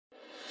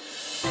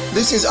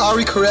This is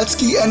Ari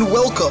Koretsky, and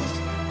welcome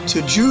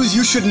to Jews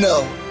You Should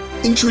Know,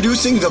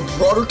 introducing the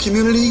broader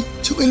community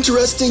to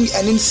interesting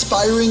and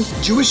inspiring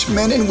Jewish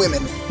men and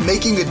women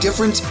making a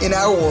difference in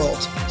our world.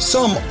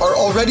 Some are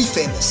already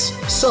famous,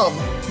 some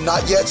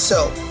not yet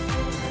so,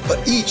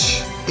 but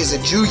each is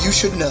a Jew you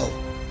should know.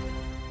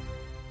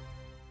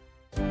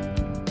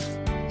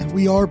 And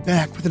we are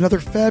back with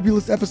another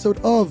fabulous episode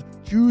of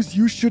Jews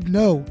You Should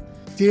Know,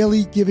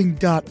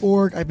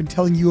 dailygiving.org. I've been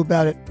telling you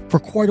about it for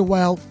quite a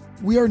while.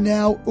 We are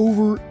now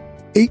over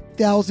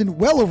 8,000,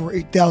 well over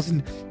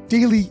 8,000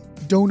 daily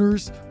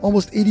donors,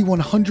 almost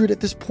 8,100 at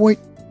this point,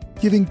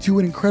 giving to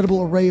an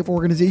incredible array of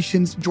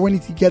organizations, joining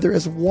together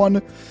as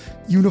one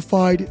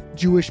unified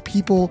Jewish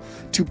people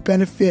to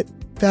benefit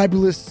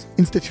fabulous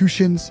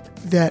institutions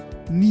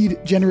that need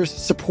generous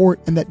support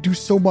and that do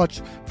so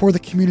much for the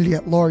community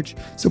at large.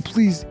 So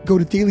please go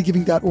to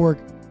dailygiving.org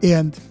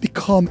and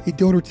become a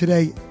donor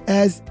today,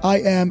 as I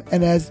am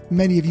and as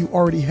many of you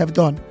already have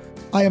done.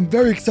 I am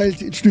very excited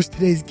to introduce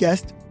today's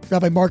guest,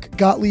 Rabbi Mark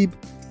Gottlieb,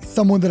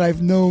 someone that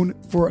I've known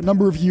for a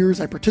number of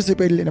years. I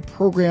participated in a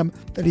program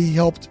that he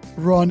helped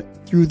run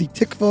through the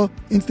Tikva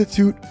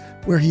Institute,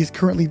 where he is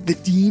currently the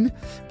dean,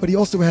 but he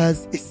also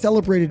has a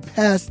celebrated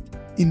past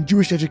in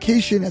Jewish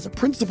education as a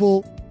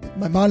principal at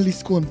Maimonides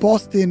School in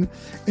Boston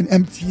and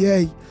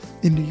MTA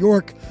in New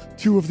York,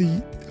 two of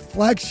the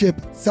flagship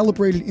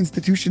celebrated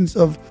institutions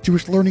of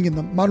Jewish learning in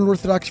the modern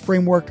Orthodox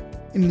framework.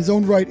 In his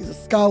own right is a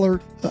scholar,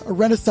 a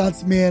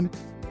Renaissance man,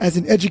 as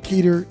an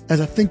educator, as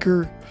a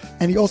thinker,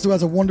 and he also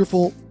has a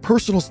wonderful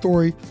personal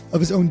story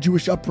of his own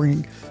Jewish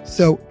upbringing.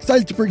 So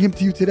excited to bring him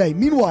to you today.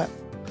 Meanwhile,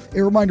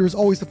 a reminder is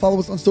always to follow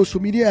us on social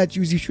media at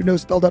Jews You Should Know,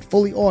 spelled out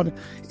fully, on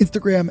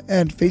Instagram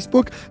and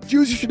Facebook.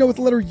 Jews You Should Know with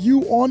the letter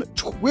U on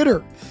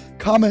Twitter.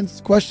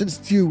 Comments, questions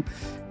to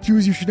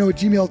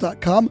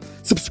JewsYouShouldKnow@gmail.com.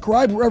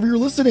 Subscribe wherever you're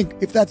listening.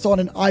 If that's on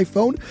an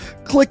iPhone,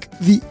 click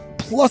the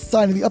plus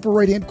sign in the upper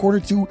right-hand corner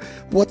to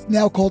what's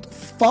now called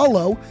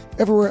follow.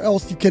 Everywhere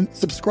else you can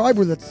subscribe,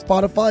 whether that's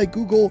Spotify,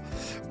 Google,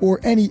 or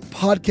any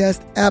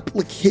podcast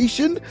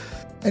application.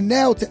 And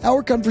now to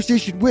our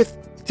conversation with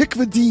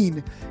Tikva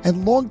Dean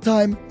and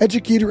longtime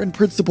educator and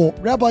principal,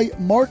 Rabbi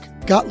Mark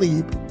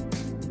Gottlieb.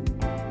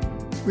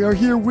 We are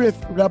here with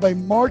Rabbi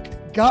Mark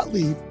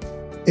Gottlieb,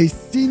 a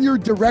senior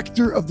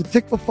director of the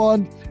Tikva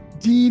Fund,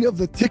 dean of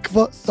the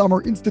Tikva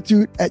Summer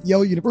Institute at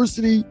Yale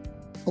University,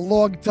 a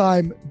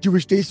longtime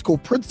Jewish day school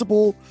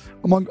principal,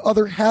 among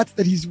other hats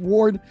that he's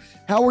worn.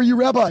 How are you,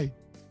 Rabbi?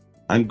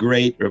 I'm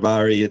great,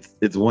 Rabari.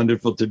 It's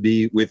wonderful to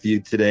be with you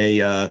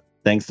today.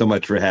 Thanks so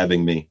much for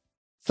having me.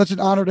 Such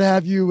an honor to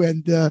have you.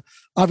 And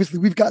obviously,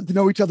 we've gotten to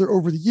know each other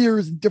over the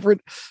years in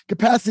different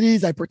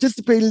capacities. I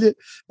participated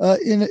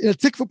in a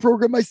Tikva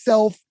program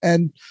myself,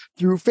 and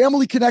through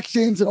family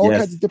connections and all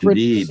kinds of different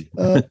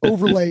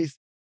overlays.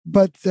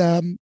 But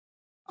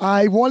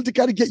I wanted to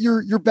kind of get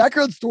your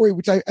background story,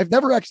 which I've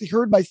never actually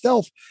heard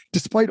myself,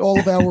 despite all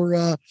of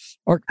our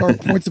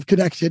points of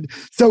connection.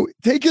 So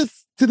take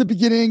us to the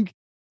beginning.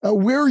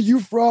 Where are you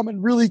from?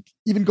 And really,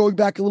 even going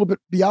back a little bit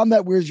beyond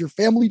that, where's your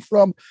family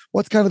from?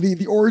 What's kind of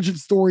the origin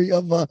story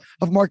of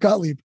Mark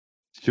Gottlieb?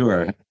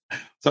 Sure.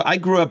 So I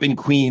grew up in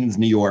Queens,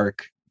 New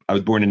York. I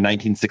was born in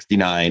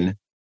 1969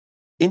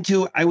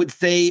 into, I would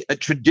say, a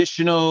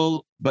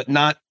traditional but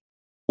not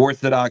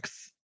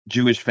Orthodox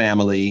Jewish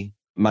family.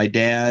 My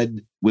dad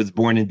was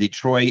born in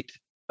Detroit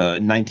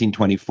in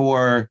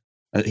 1924.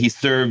 He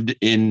served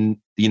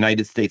in the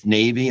United States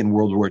Navy in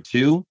World War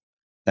II.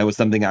 That was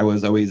something I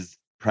was always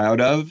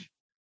proud of.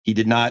 He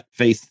did not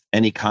face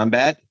any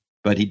combat,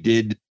 but he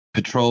did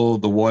patrol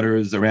the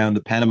waters around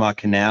the Panama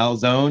Canal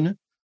zone.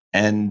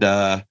 And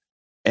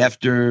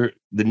after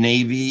the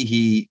Navy,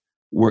 he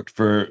worked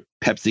for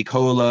Pepsi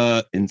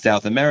Cola in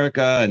South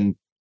America and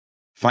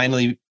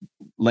finally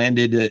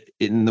landed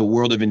in the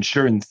world of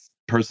insurance,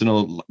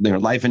 personal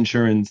life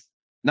insurance.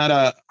 Not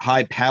a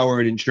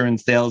high-powered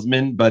insurance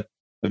salesman, but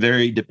a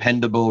very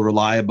dependable,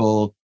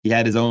 reliable. He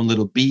had his own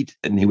little beat,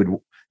 and he would,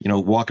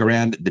 walk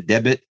around the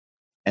debit,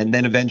 and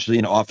then eventually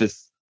an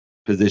office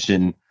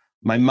position.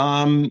 My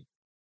mom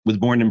was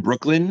born in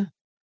Brooklyn,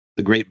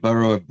 the great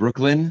borough of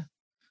Brooklyn.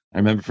 I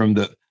remember from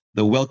the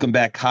Welcome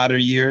Back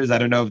Kotter years. I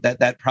don't know if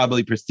that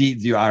probably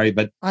precedes you, Ari,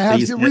 but I have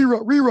seen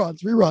reruns.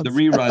 The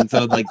reruns.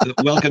 So like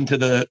welcome to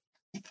the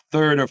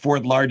third or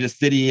fourth largest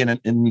city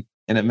in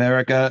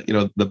America,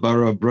 the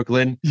borough of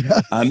Brooklyn.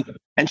 Yes.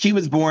 And she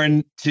was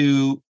born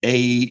to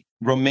a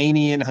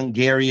Romanian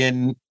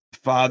Hungarian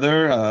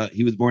father.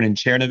 He was born in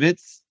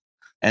Czernowitz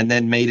and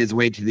then made his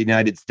way to the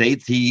United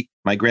States.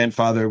 My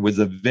grandfather was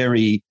a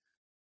very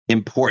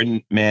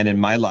important man in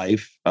my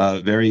life,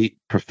 very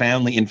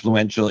profoundly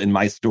influential in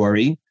my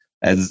story,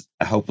 as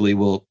hopefully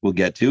we'll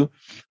get to.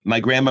 My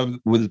grandma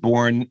was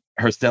born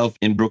herself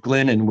in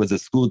Brooklyn and was a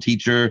school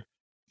teacher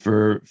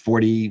for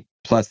 40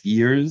 plus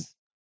years.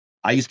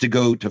 I used to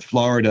go to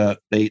Florida.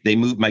 They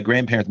moved, my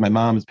grandparents, my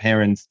mom's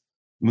parents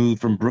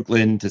moved from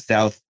Brooklyn to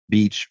South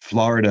Beach,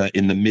 Florida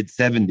in the mid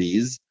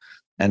 70s.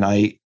 And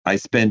I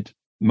spent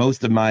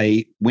most of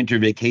my winter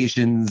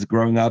vacations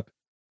growing up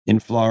in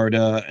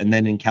Florida and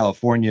then in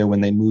California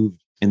when they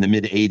moved in the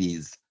mid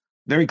 80s,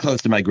 very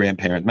close to my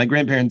grandparents. My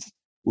grandparents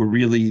were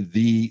really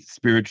the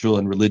spiritual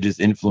and religious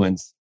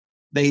influence.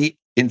 They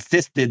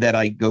insisted that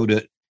I go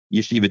to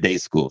yeshiva day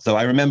school. So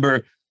I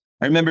remember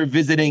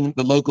visiting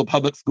the local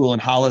public school in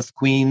Hollis,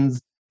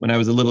 Queens when I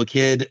was a little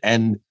kid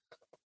and,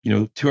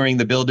 touring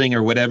the building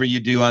or whatever you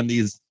do on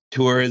these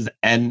tours.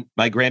 And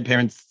my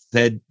grandparents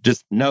said,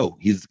 just no,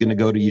 he's going to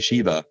go to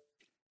yeshiva.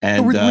 And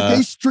so were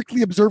they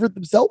strictly observant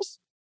themselves?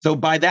 So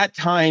by that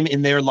time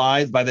in their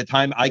lives, by the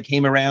time I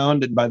came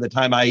around and by the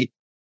time I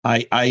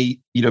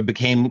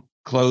became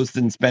close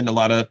and spent a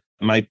lot of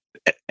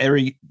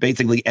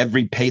basically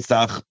every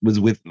Pesach was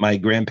with my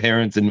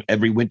grandparents and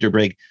every winter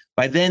break.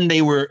 By then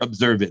they were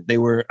observant. They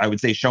were, I would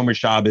say, Shomer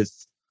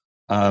Shabbos.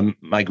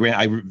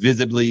 I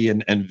visibly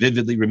and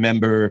vividly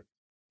remember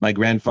my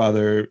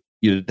grandfather,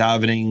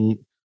 davening,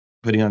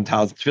 putting on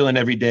talis tefillin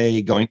every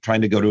day,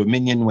 trying to go to a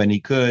minyan when he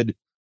could.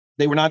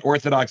 They were not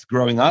Orthodox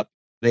growing up.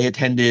 They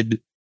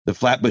attended the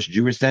Flatbush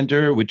Jewish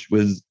Center, which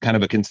was kind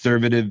of a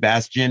conservative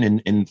bastion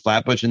in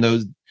Flatbush in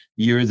those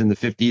years in the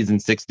 50s and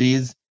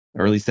 60s,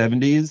 early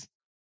 70s.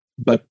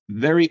 But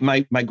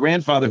my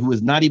grandfather, who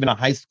was not even a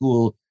high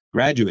school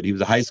graduate, he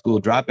was a high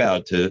school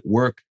dropout to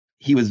work.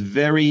 He was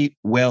very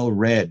well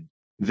read,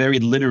 very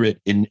literate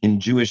in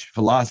Jewish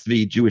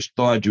philosophy, Jewish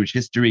thought, Jewish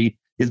history.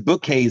 His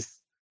bookcase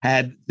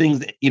had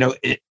things,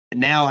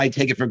 now I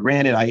take it for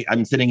granted.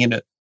 I'm sitting in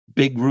a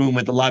big room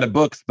with a lot of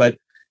books, but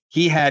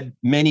he had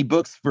many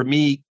books. For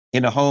me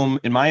in a home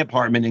in my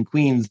apartment in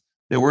Queens,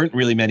 there weren't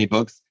really many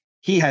books.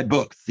 He had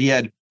books. He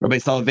had Rabbi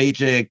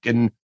Soloveitchik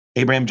and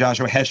Abraham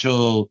Joshua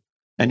Heschel,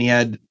 and he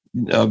had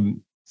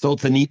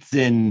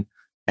Solzhenitsyn,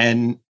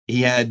 and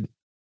he had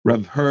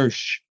Rav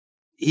Hirsch.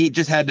 He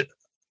just had,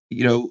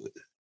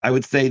 I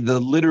would say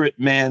the literate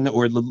man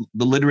or the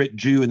literate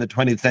Jew in the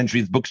 20th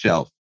century's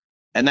bookshelf.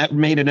 And that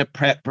made a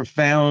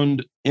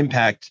profound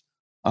impact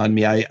on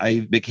me.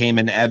 I became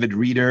an avid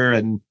reader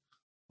and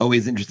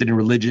always interested in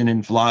religion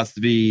and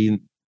philosophy and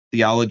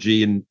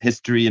theology and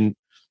history. And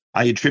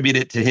I attribute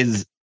it to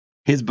his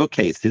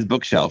bookcase, his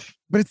bookshelf.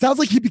 But it sounds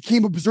like he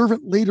became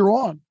observant later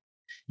on.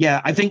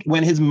 Yeah, I think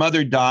when his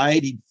mother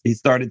died, he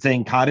started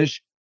saying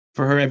Kaddish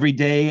for her every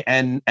day.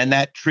 And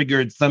that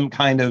triggered some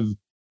kind of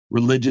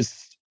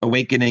religious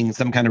awakening,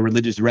 some kind of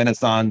religious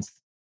renaissance.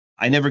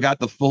 I never got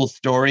the full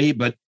story,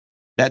 but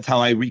that's how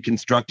I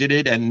reconstructed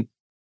it. And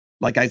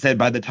like I said,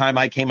 by the time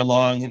I came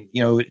along, in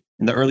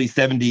the early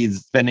 70s,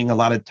 spending a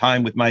lot of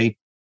time with my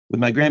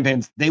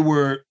grandparents, they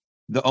were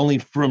the only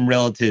frum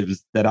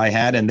relatives that I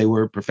had, and they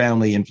were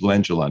profoundly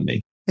influential on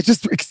me. It's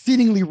just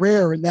exceedingly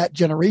rare in that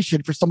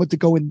generation for someone to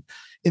go in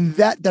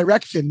that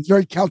direction. It's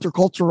very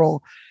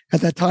countercultural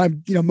at that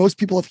time. Most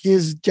people of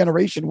his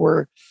generation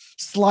were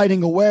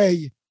sliding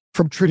away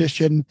from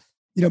tradition,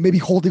 maybe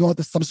holding on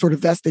to some sort of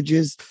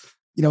vestiges,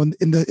 in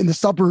the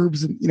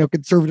suburbs and,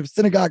 conservative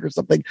synagogue or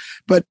something.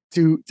 But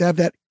to have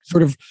that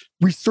sort of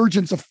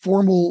resurgence of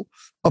formal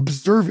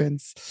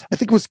observance, I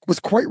think was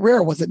quite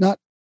rare, was it not?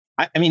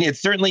 I mean, it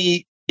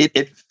certainly,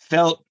 it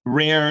felt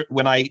rare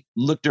when I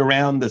looked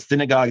around the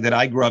synagogue that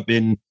I grew up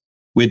in,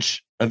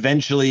 which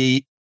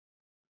eventually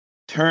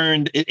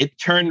turned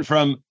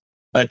from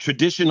a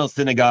traditional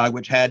synagogue,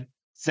 which had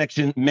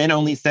men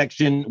only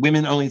section,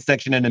 women only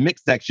section, and a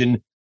mixed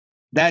section.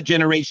 That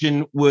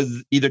generation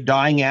was either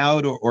dying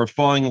out or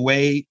falling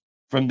away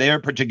from their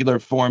particular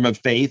form of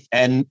faith,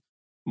 and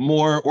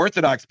more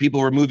Orthodox people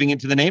were moving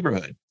into the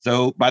neighborhood.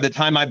 So by the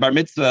time my bar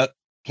mitzvah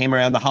came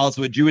around, the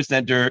Holliswood Jewish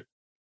Center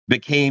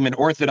became an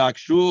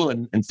Orthodox shul,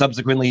 and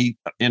subsequently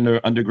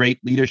under great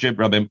leadership,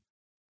 Rabbi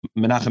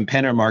Menachem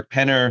Penner, Mark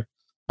Penner,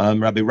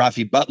 Rabbi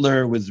Rafi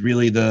Butler was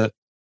really the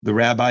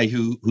rabbi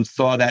who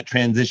saw that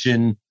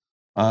transition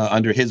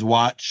under his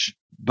watch.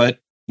 But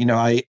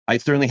I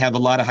certainly have a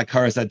lot of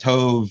hakaras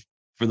hatov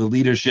for the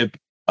leadership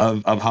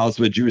of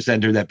Holliswood Jewish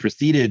Center that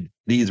preceded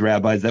these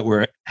rabbis that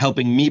were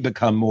helping me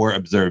become more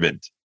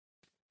observant.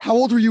 How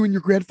old were you when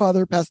your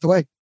grandfather passed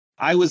away?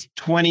 I was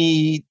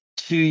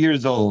 22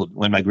 years old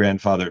when my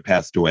grandfather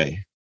passed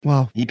away.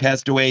 Wow. He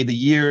passed away the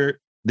year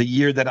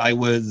that I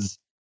was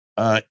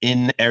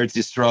in Eretz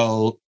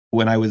Yisrael,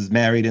 when I was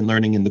married and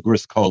learning in the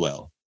Grus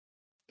Kollel.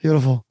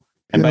 Beautiful.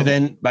 And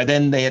by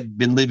then they had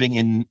been living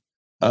in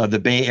the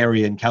Bay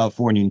Area in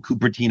California, in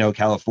Cupertino,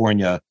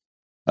 California,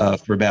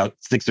 for about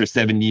 6 or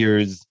 7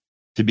 years,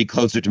 to be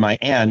closer to my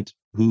aunt,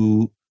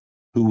 who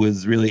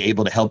was really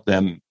able to help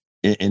them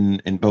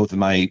in both of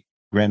my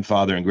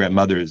grandfather and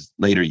grandmother's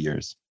later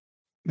years.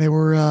 They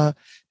were,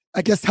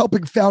 I guess,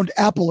 helping found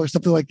Apple or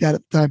something like that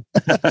at the time.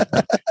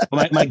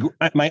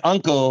 my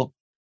uncle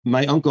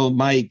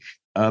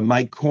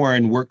Mike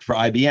Korn worked for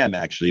IBM.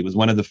 Actually, he was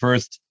one of the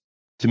first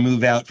to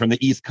move out from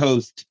the East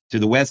Coast to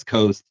the West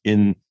Coast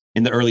in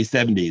the early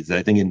 70s.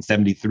 I think in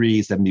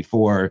 73,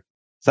 74,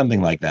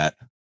 something like that.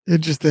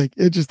 Interesting.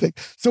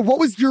 So what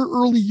was your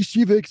early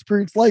yeshiva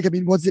experience like? I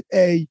mean, was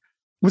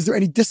there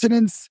any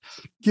dissonance,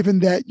 given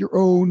that your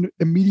own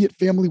immediate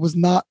family was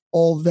not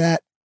all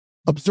that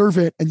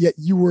observant, and yet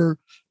you were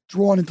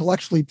drawn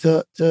intellectually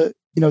to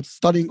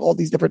studying all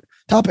these different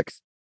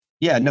topics.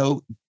 Yeah,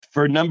 no,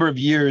 for a number of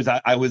years,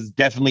 I was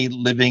definitely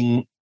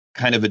living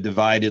kind of a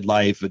divided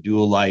life, a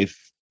dual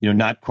life,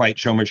 not quite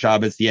Shomer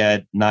Shabbos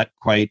yet, not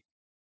quite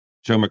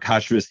Shomer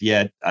Kashrus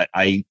yet.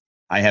 I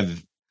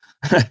have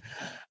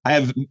I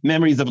have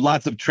memories of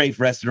lots of treif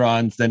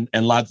restaurants and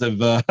lots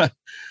of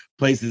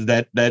places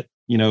that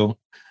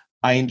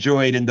I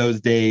enjoyed in those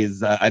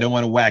days. I don't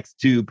want to wax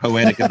too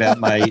poetic about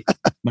my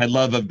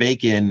love of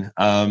bacon,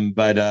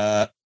 but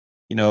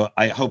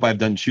I hope I've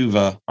done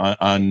tshuva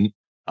on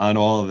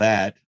all of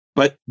that.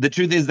 But the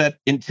truth is that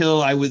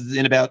until I was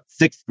in about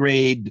sixth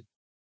grade,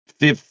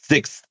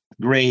 sixth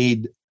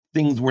grade,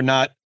 things were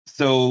not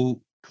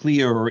so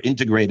clear or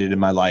integrated in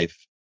my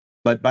life.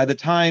 But by the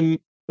time,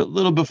 a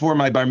little before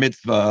my bar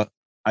mitzvah,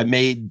 I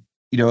made,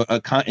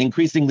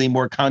 increasingly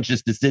more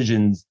conscious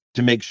decisions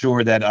to make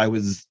sure that I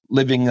was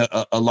living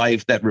a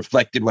life that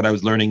reflected what I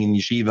was learning in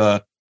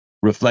yeshiva,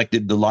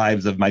 reflected the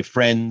lives of my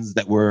friends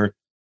that were,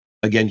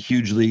 again,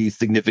 hugely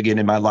significant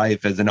in my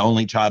life as an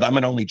only child. I'm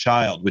an only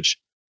child, which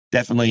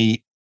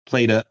definitely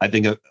played I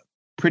think a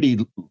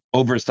pretty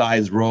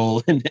oversized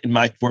role in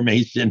my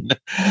formation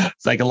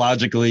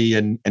psychologically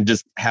and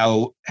just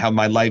how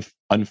my life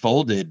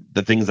unfolded,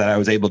 the things that I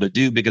was able to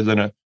do because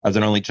I was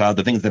an only child,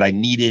 the things that I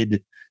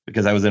needed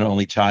because I was an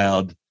only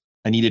child.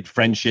 I needed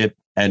friendship,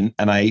 and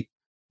I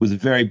was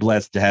very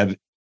blessed to have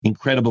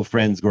incredible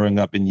friends growing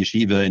up in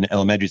yeshiva, in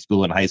elementary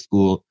school and high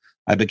school.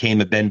 I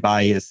became a Ben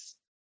Bias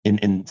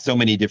in so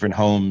many different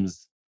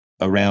homes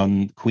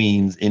around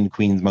Queens,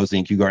 mostly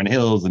in Kew Garden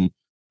Hills and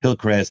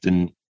Hillcrest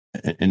and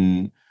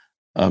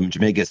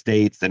Jamaica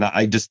Estates. And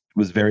I just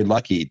was very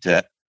lucky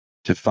to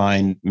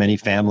find many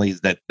families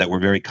that were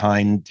very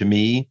kind to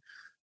me.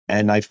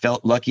 And I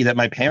felt lucky that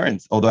my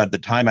parents, although at the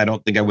time I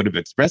don't think I would have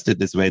expressed it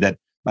this way, that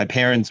my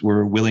parents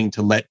were willing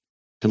to let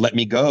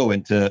me go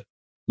and to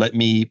let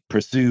me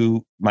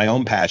pursue my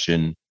own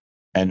passion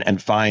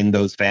and find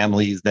those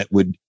families that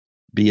would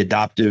be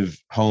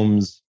adoptive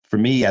homes for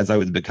me as I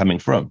was becoming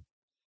frum.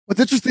 What's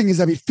interesting is,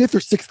 fifth or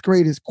sixth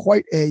grade is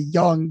quite a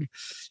young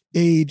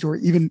age, or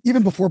even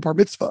before bar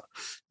mitzvah.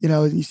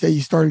 You say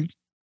you started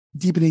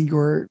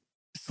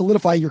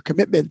solidifying your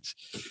commitment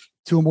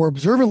to a more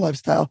observant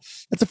lifestyle.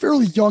 That's a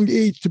fairly young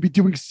age to be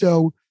doing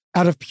so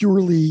out of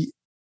purely,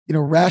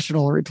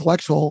 rational or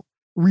intellectual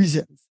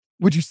reasons.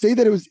 Would you say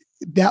that it was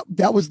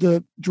that was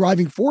the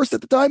driving force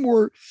at the time,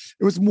 or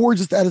it was more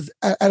just out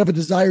of a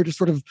desire to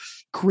sort of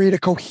create a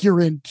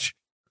coherent,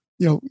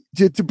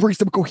 to bring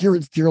some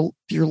coherence to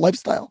your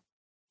lifestyle?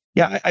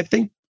 Yeah, I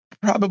think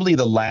probably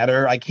the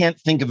latter. I can't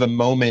think of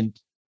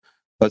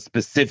a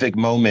specific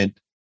moment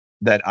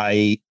that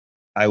I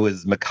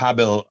was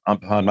makabel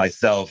upon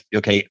myself.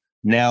 Okay,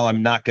 now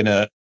I'm not going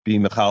to be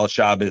Michal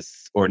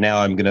Shabbos, or now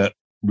I'm going to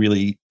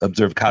really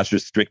observe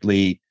kashrus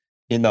strictly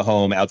in the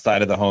home,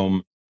 outside of the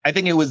home. I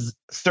think it was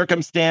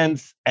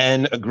circumstance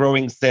and a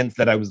growing sense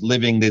that I was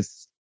living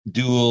this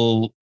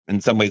dual, in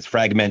some ways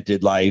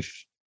fragmented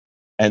life.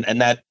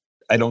 And that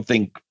I don't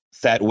think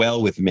sat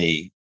well with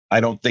me. I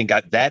don't think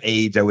at that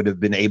age I would have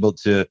been able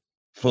to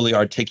fully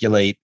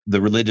articulate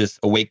the religious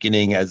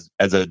awakening as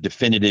a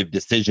definitive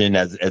decision,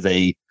 as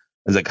a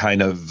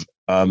kind of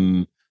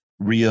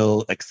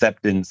real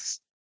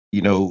acceptance,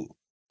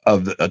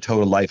 of a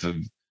total life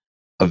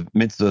of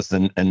mitzvahs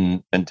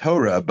and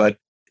Torah. But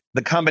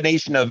the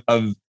combination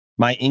of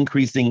my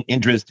increasing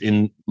interest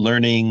in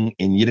learning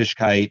in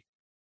Yiddishkeit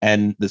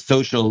and the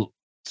social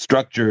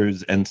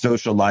structures and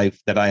social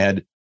life that I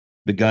had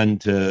begun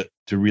to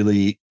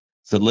really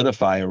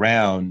solidify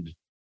around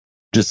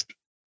just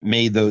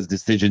made those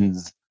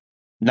decisions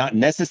not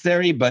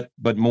necessary, but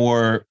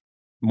more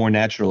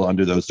natural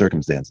under those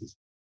circumstances.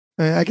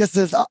 I guess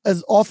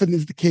as often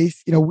is the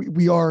case,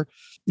 we are,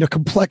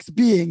 complex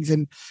beings,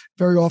 and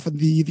very often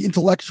the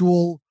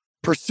intellectual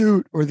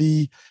pursuit or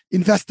the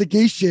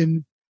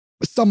investigation,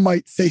 some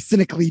might say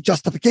cynically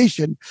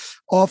justification,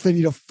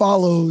 often,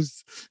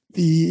 follows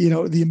the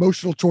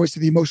emotional choice or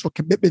the emotional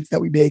commitments that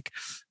we make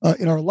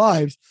in our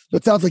lives. So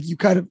it sounds like you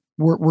kind of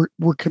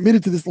were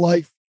committed to this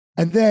life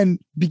and then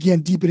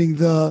began deepening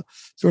the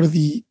sort of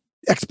the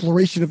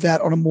exploration of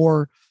that on a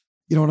more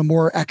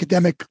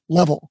academic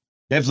level.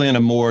 Definitely on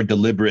a more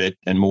deliberate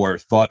and more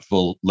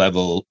thoughtful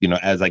level,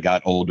 as I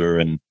got older,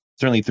 and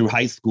certainly through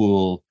high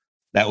school,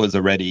 that was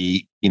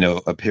already,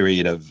 a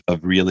period of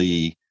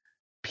really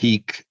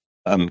peak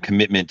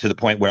commitment, to the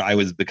point where I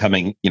was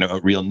becoming, a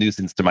real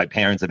nuisance to my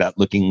parents about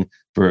looking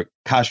for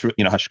kashrut,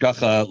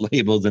 hashgacha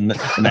labels in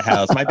the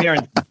house. My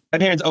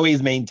parents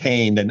always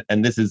maintained,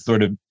 and this is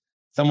sort of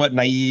somewhat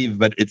naive,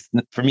 but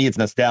for me, it's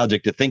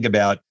nostalgic to think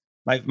about.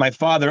 My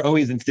father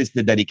always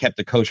insisted that he kept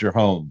a kosher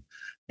home.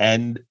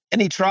 And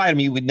he tried. I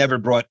mean, we never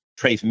brought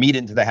treif meat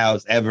into the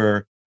house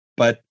ever,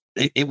 but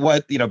it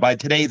was, by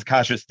today's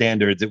kosher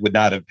standards, it would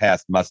not have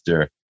passed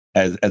muster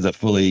as a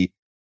fully,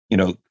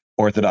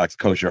 Orthodox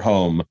kosher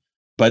home.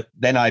 But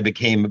then I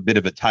became a bit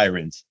of a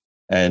tyrant,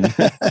 and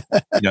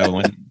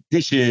and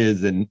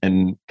dishes and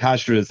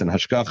kashrus and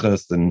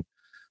hashgachas,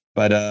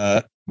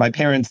 but my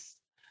parents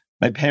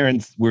my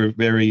parents were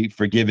very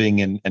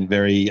forgiving and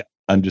very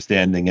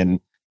understanding, and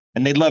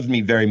they loved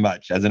me very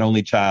much. As an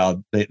only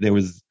child, there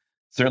was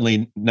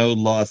certainly no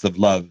loss of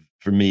love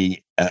for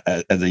me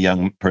as a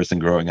young person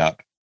growing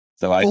up.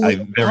 So I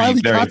very,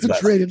 highly very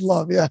concentrated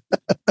blessed. love. Yeah.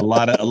 A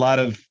lot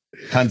of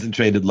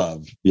concentrated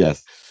love.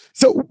 Yes.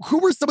 So who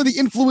were some of the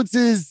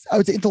influences, I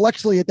would say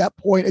intellectually at that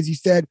point, as you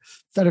said,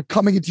 kind of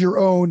coming into your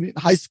own in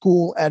high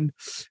school and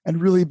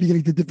really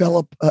beginning to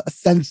develop a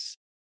sense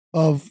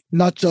of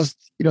not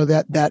just,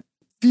 that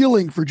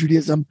feeling for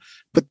Judaism,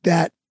 but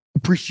that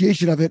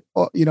appreciation of it,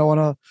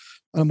 on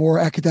a more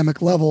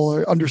academic level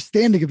or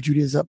understanding of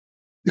Judaism?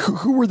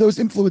 Who were those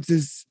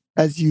influences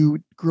as you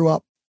grew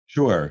up?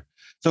 Sure.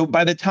 So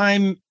by the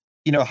time,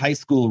 high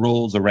school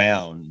rolls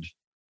around,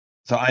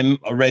 so I'm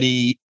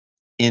already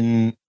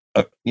in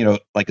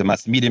like a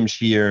Masmidim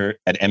Shir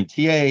at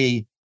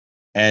MTA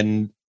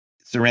and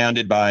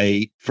surrounded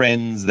by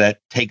friends that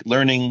take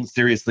learning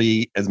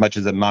seriously as much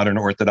as a modern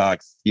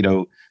Orthodox,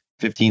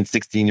 15,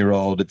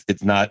 16-year-old.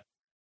 It's not,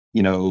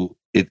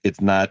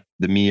 it's not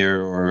the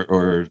Mir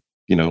or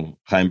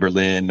Chaim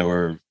Berlin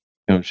or,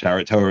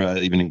 Shara Torah,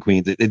 even in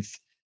Queens. It's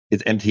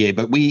MTA.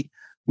 But we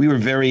were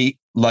very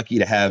lucky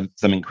to have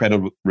some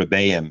incredible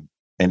rebbeim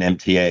in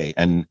MTA.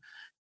 And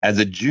as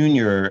a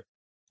junior,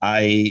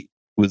 I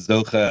was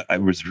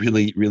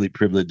really, really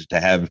privileged to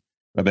have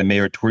Rabbi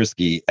Meir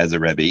Tursky as a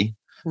Rebbe.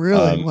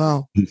 Really?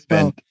 Wow. Who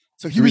spent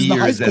So he was in the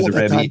high school at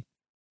that time.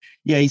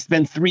 Yeah, he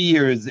spent 3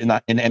 years in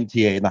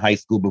MTA in the high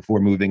school before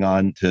moving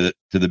on to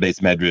the Beis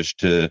Medrash,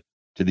 to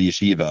the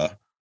yeshiva.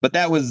 But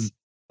that was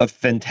a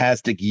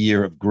fantastic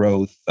year of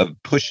growth, of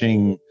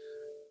pushing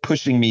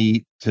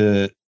me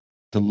to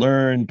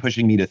learn,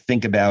 pushing me to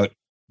think about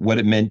what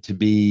it meant to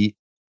be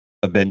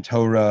a Ben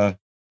Torah,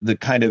 the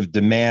kind of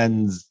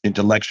demands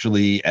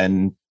intellectually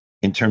and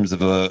in terms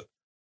of a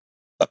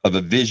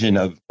vision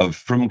of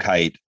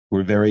Frumkeit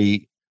were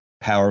very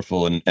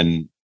powerful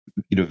and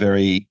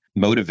very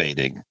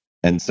motivating.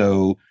 And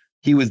so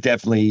he was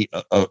definitely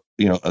a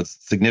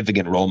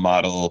significant role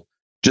model.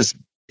 Just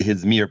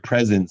his mere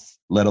presence,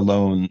 let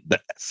alone the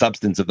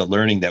substance of the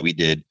learning that we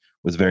did,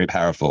 was very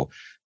powerful.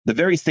 The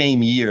very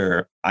same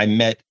year, I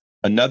met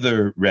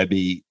another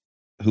Rebbe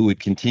who would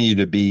continue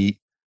to be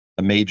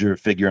a major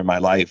figure in my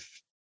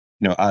life,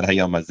 ad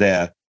hayom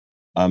hazeh,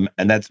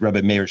 and that's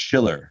Rabbi Meir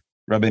Schiller.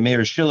 Rabbi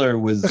Meir Schiller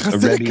was a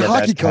Rebbe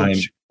at that time.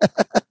 He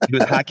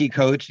was a hockey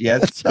coach,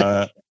 yes.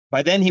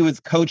 By then he was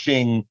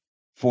coaching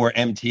for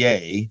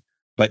MTA,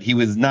 but he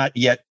was not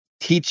yet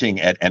teaching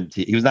at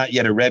MTA. He was not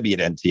yet a Rebbe at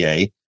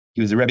MTA.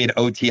 He was a Rebbe at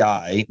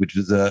OTI, which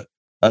was a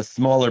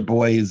smaller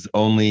boys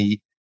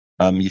only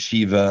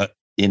yeshiva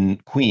in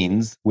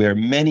Queens, where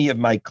many of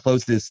my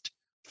closest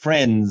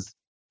friends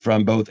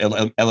from both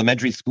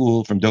elementary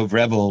school, from Dov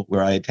Revel,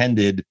 where I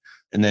attended,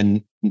 and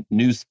then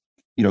new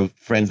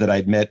friends that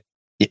I'd met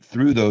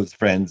through those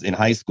friends in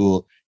high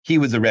school, he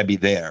was a Rebbe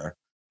there.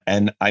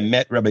 And I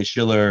met Rabbi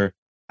Schiller.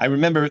 I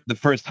remember the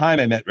first time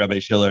I met Rabbi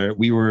Schiller,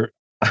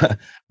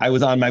 I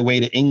was on my way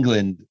to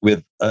England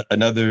with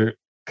another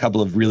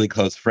couple of really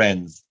close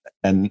friends.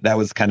 And that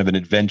was kind of an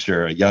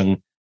adventure, a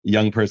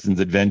young person's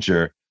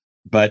adventure.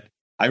 But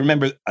I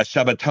remember a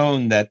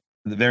Shabbaton, that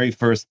the very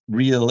first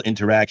real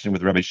interaction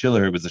with Rabbi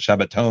Schiller was a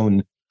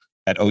Shabbaton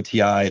at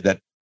OTI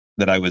that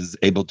I was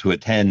able to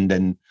attend.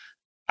 And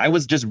I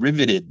was just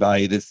riveted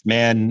by this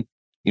man,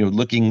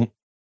 looking,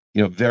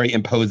 very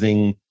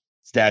imposing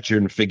stature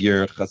and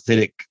figure,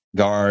 Hasidic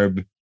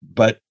garb.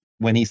 But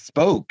when he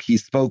spoke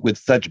with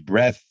such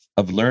breadth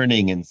of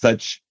learning and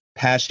such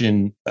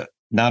passion,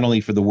 not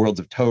only for the worlds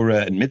of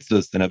Torah and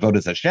mitzvahs and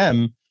avodas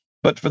Hashem,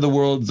 but for the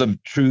worlds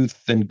of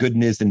truth and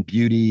goodness and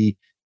beauty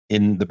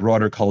in the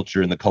broader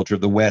culture, in the culture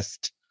of the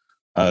West,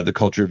 the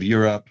culture of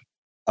Europe,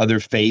 other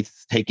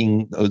faiths,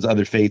 taking those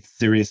other faiths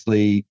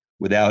seriously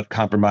without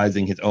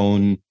compromising his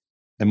own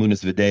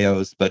emunas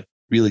videos, but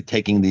really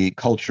taking the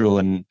cultural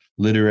and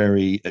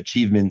literary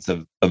achievements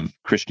of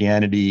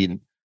Christianity,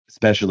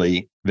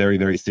 especially, very,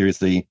 very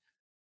seriously.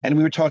 And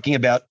we were talking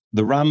about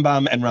the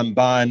Rambam and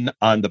Ramban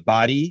on the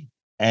body,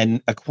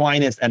 and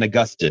Aquinas and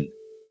Augustine,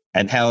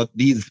 and how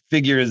these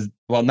figures,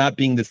 while not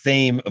being the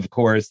same, of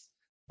course,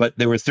 but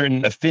there were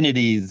certain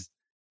affinities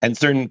and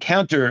certain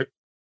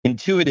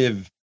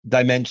counterintuitive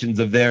dimensions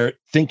of their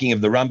thinking,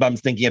 of the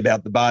Rambam's thinking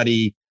about the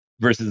body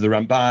versus the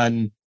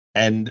Ramban,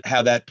 and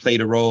how that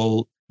played a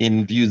role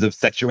in views of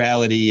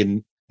sexuality.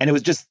 And it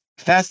was just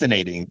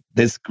fascinating.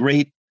 This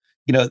great,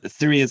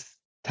 serious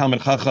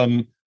Talmid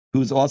Chacham,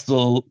 who's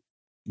also,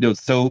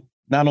 so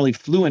not only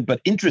fluent,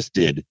 but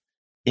interested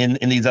in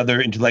these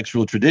other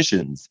intellectual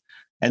traditions.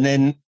 And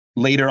then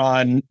later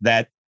on,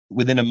 that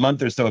within a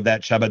month or so of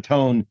that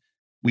Shabbaton,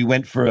 we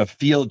went for a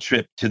field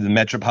trip to the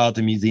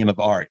Metropolitan Museum of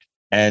Art.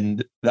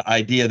 And the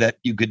idea that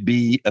you could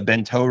be a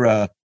Ben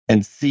Torah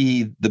and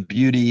see the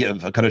beauty of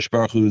HaKadosh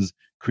Baruch Hu's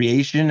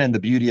creation and the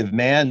beauty of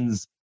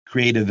man's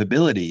creative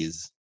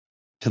abilities,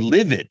 to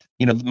live it.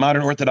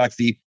 Modern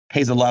Orthodoxy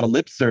pays a lot of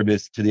lip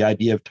service to the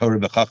idea of Torah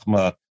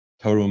v'chachma,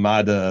 Torah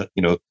umada,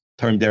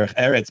 Torah derech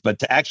eretz, but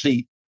to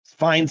actually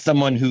find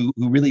someone who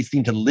really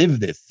seemed to live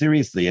this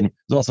seriously, and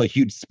was also a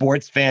huge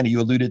sports fan.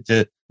 You alluded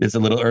to this a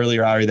little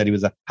earlier, Ari, that he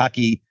was a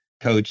hockey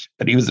coach,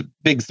 but he was a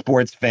big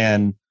sports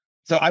fan.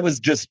 So I was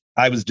just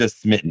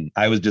smitten.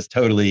 I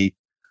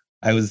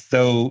was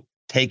so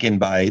taken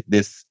by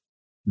this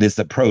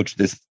approach,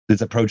 this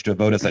approach to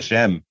Avodas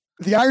Hashem.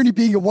 The irony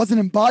being it wasn't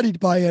embodied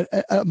by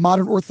a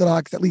modern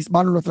Orthodox, at least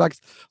modern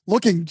Orthodox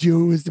looking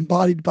Jew. It was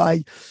embodied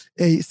by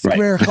a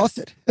square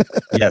chassid.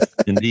 Yes,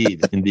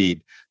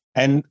 indeed.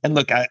 And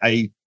look,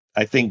 I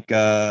think,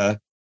 so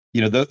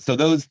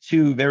those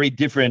two very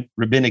different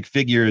rabbinic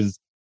figures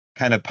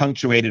kind of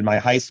punctuated my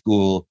high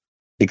school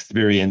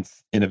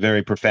experience in a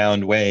very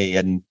profound way.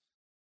 And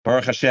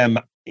Baruch Hashem,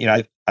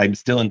 I'm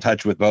still in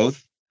touch with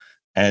both.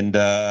 And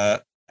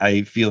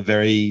I feel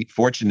very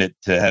fortunate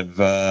to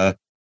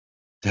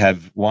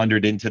have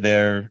wandered into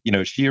their,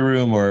 shiur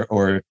room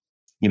or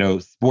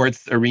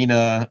sports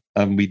arena.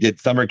 We did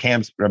summer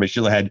camps. Rabbi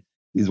Shiller had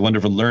these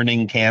wonderful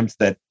learning camps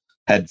that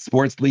had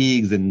sports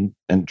leagues and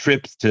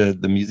trips to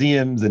the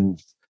museums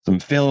and some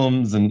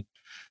films. And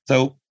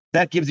so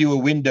that gives you a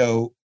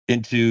window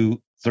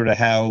into sort of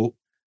how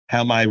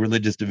my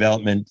religious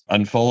development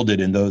unfolded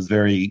in those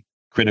very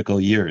critical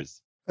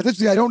years.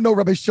 Essentially, I don't know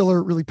Rabbi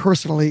Shiller really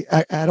personally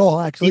at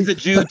all, actually. He's a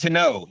Jew to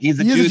know. He's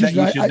a Jew that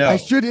you should know. I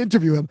should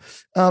interview him.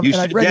 You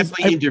should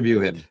definitely interview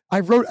him.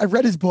 I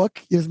read his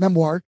book, his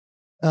memoir.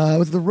 It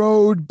was The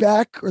Road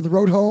Back or The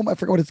Road Home. I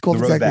forgot what it's called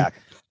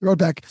exactly. The Road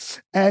Back.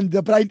 And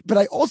but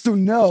I also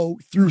know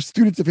through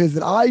students of his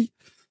that I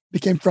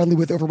became friendly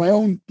with over my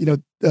own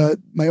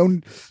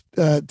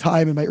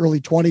time in my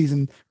early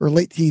 20s or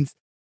late teens,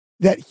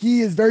 that he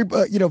is very,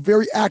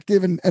 very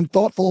active and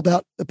thoughtful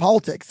about the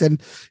politics,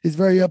 and is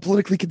very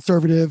politically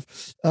conservative,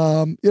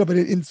 but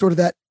in sort of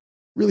that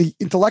really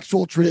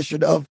intellectual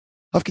tradition of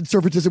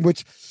conservatism,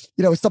 which,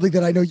 is something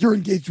that I know you're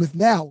engaged with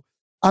now.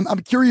 I'm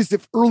curious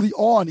if early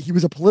on he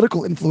was a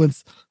political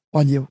influence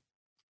on you.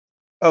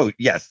 Oh,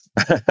 yes.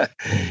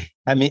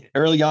 I mean,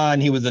 early on,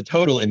 he was a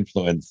total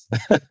influence.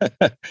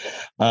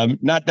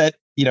 Not that,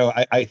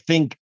 I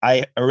think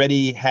I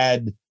already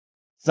had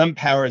some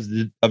powers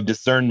of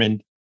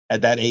discernment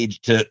at that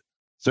age to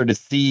sort of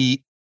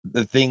see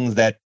the things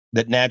that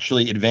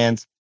naturally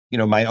advance,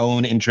 my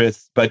own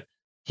interests. But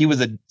he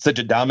was such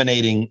a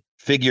dominating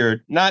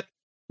figure, not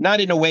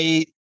in a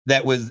way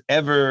that was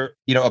ever,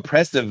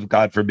 oppressive,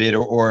 God forbid,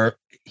 or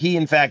he,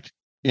 in fact,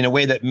 in a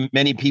way that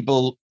many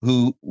people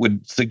who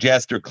would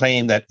suggest or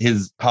claim that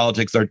his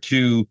politics are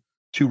too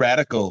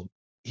radical.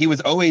 He was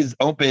always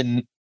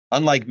open,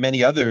 unlike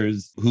many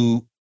others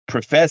who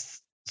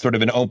profess sort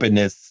of an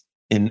openness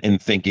in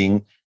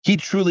thinking. He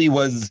truly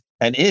was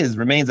and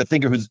remains a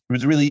thinker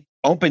who's really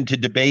open to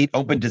debate,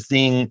 open to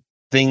seeing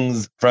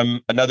things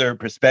from another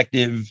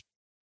perspective,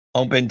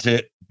 open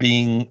to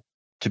being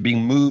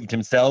moved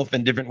himself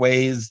in different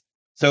ways.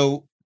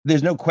 So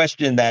there's no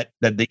question that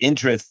the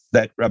interests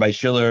that Rabbi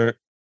Shiller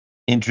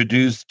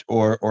introduced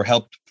or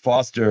helped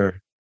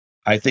foster,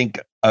 I think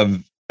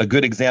of a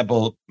good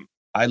example.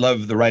 I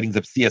love the writings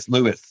of C.S.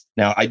 Lewis.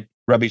 Now,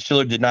 Rabbi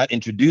Shiller did not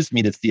introduce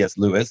me to C.S.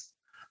 Lewis,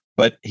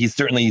 but he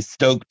certainly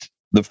stoked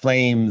the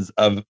flames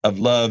of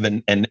love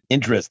and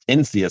interest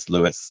in C.S.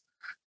 Lewis.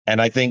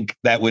 And I think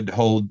that would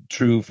hold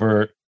true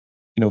for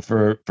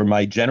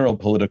my general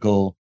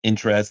political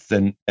interests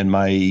and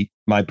my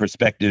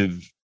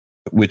perspective,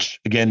 which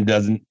again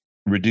doesn't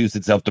reduce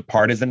itself to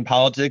partisan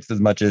politics as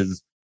much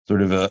as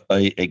sort of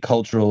a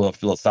cultural or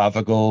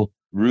philosophical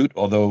route.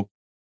 Although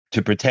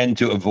to pretend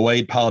to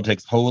avoid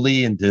politics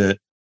wholly and to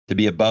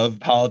be above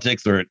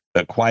politics or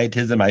a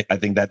quietism, I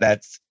think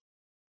that's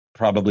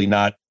probably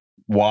not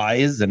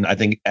wise. And I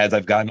think as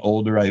I've gotten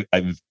older,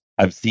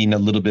 I've seen a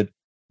little bit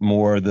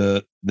more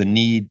the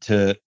need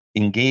to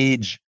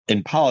engage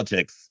in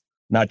politics,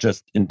 not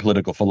just in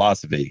political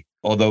philosophy.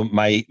 Although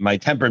my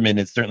temperament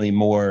is certainly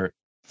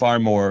far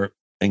more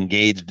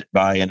engaged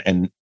by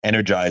and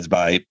energized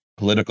by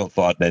political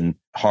thought than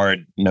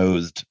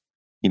hard-nosed,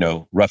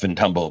 rough and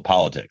tumble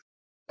politics.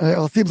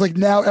 Well, it seems like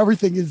now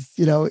everything is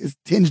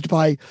tinged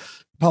by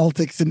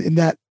politics in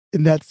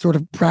that sort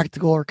of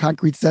practical or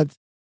concrete sense.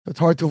 It's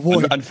hard to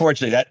avoid.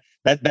 Unfortunately,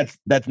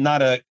 that's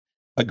not a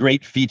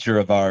great feature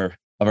of our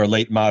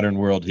late modern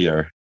world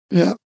here.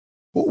 Yeah.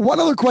 Well, one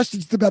other question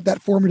just about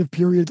that formative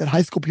period, that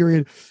high school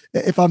period.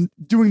 If I'm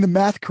doing the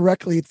math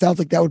correctly, it sounds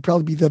like that would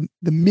probably be the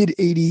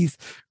mid-'80s,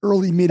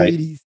 early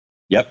mid-'80s. Right.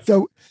 Yep.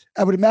 So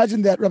I would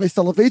imagine that Rabbi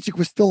Soloveitchik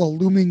was still a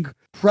looming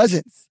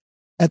presence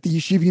at the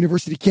Yeshiva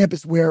University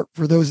campus, where,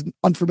 for those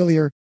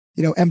unfamiliar,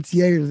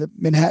 MTA, or the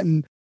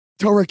Manhattan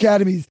Torah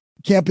Academy's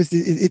campus,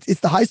 it's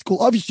the high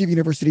school of Yeshiva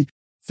University.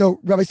 So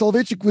Rabbi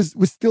Soloveitchik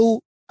was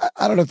still,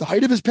 I don't know, at the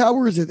height of his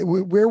powers.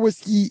 Where was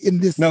he in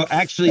this? No,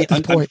 actually,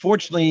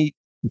 unfortunately,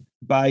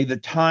 by the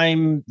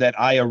time that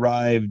I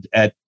arrived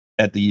at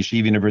the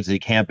Yeshiva University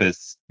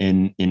campus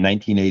in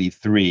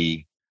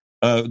 1983,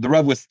 the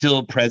Rav was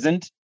still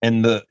present,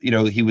 and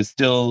he was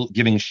still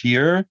giving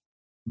shiur,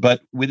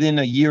 but within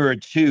a year or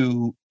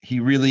two,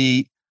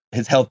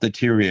 his health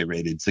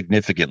deteriorated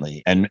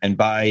significantly. And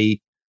I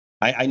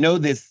know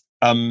this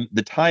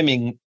the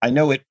timing, I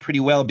know it pretty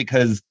well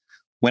because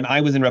when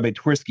I was in Rabbi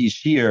Twersky's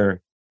shiur,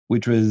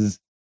 which was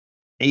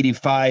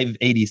 85,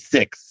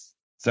 86,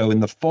 so in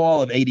the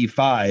fall of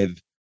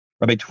 85,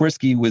 Rabbi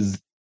Twersky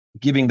was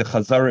giving the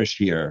Chazara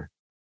shiur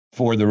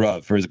for the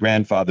Rav, for his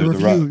grandfather, the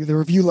Rav. The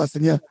review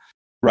lesson, yeah.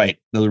 Right,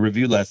 the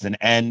review lesson.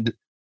 And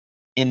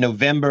in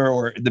November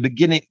or the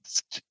beginning,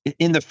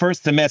 in the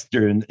first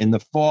semester, in the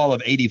fall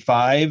of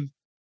 85,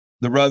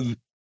 the Rav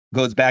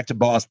goes back to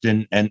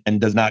Boston and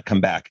does not come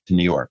back to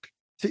New York.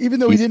 So even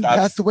though he didn't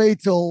pass away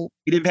till...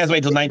 He didn't pass away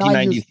until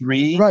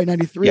 1993. Right,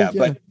 93. Yeah,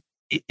 but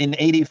in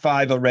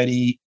 85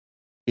 already,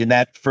 in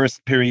that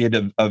first period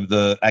of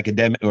the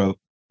academic, or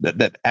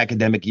that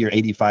academic year,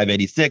 85,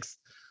 86,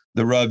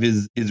 the Rav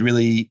is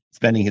really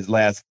spending his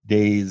last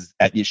days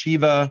at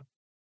yeshiva.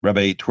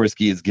 Rabbi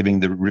Twersky is giving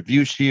the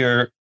review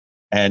shiur.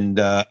 And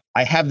I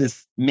have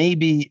this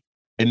maybe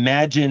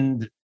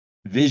imagined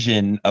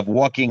vision of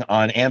walking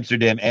on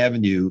Amsterdam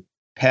Avenue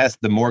past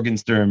the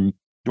Morgenstern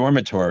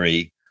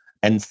dormitory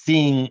and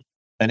seeing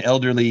an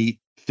elderly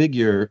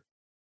figure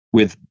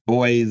with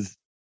boys.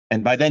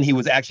 And by then he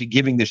was actually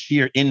giving the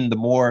shiur in the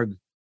morgue,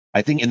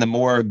 I think in the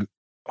morgue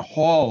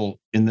hall,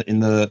 in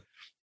the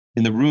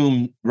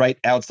room right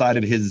outside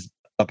of his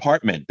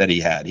apartment that he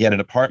had. He had an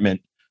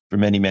apartment for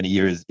many, many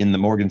years in the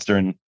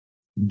Morgenstern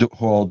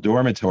hall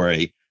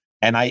dormitory.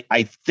 And I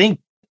think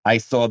I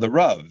saw the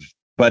Rav,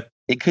 but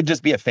it could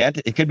just be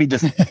it could be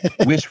just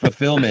wish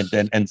fulfillment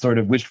and sort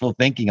of wishful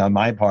thinking on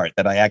my part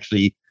that I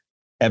actually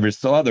ever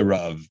saw the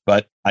Rav.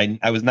 But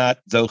I was not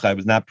Zocha, I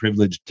was not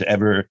privileged to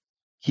ever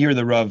hear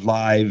the Rav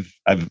live.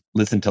 I've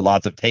listened to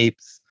lots of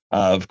tapes,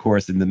 of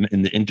course, in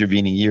the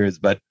intervening years,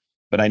 but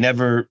I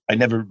never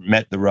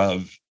met the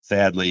Rav,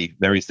 sadly,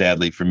 very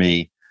sadly for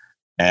me.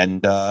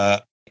 And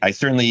I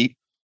certainly,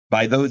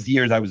 by those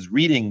years, I was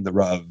reading the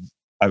Rav.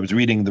 I was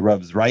reading the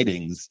Rav's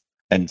writings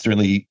and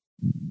certainly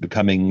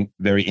becoming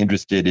very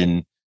interested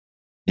in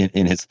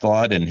his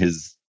thought and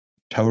his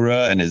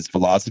Torah and his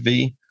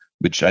philosophy,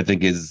 which I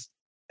think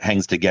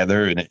hangs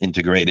together in an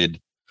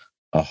integrated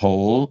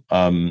whole.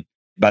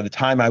 By the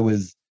time I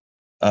was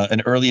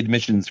an early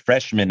admissions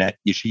freshman at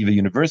Yeshiva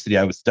University,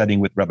 I was studying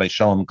with Rabbi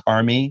Shalom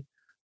Karmi,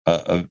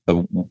 a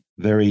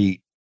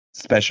very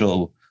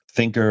special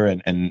thinker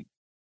and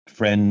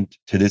friend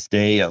to this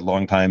day, a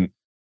longtime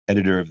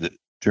editor of the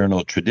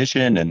journal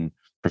Tradition and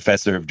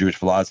professor of Jewish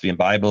philosophy and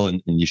Bible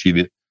in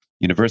Yeshiva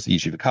University,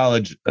 Yeshiva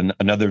College,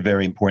 another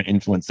very important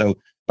influence. So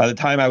by the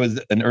time I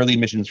was an early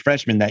admissions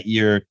freshman that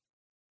year,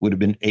 would have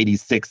been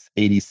 86,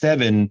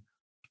 87,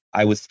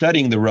 I was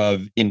studying the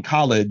Rav in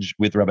college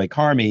with Rabbi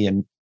Karmi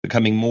and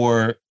becoming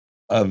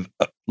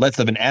less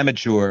of an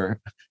amateur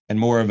and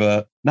more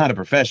of not a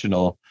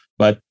professional,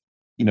 but,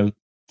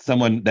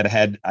 someone that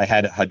I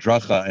had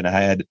hadracha and I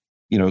had,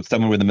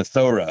 someone with a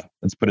Masorah,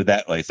 let's put it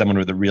that way, someone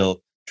with a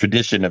real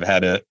tradition of how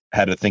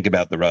to think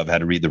about the Rav, how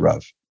to read the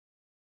Rav.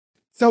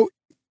 So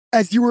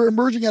as you were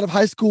emerging out of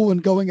high school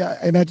and going, I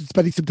imagine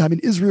spending some time in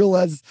Israel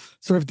as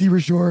sort of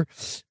dirigeur,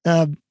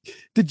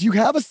 did you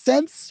have a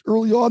sense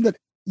early on that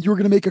you were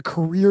going to make a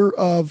career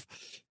of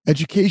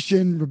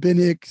education,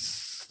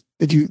 rabbinics?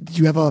 Did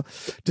you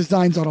have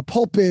designs on a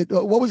pulpit?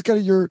 What was kind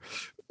of your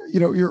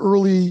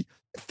early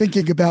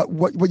thinking about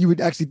what you would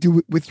actually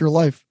do with your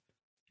life?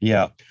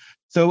 Yeah.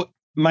 So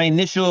my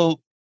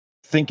initial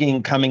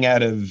thinking coming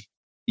out of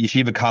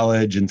Yeshiva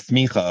College and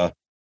Smicha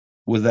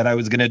was that I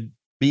was going to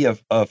be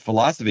a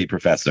philosophy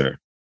professor.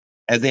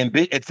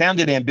 It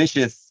sounded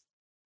ambitious,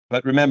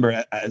 but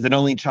remember, as an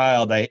only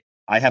child, I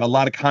had a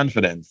lot of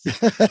confidence,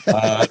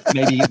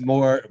 maybe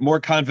more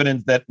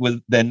confidence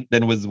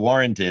than was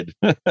warranted.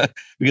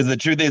 Because the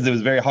truth is, it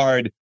was very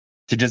hard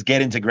to just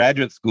get into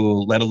graduate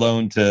school, let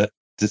alone to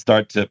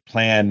start to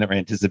plan or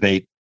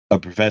anticipate a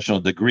professional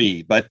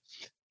degree. But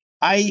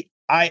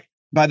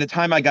by the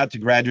time I got to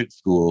graduate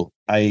school,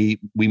 I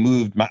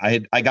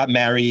got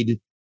married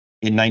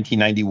in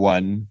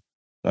 1991.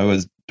 I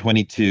was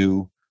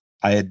 22.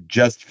 I had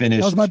just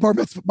finished. That was my bar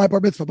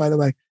mitzvah, by the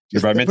way.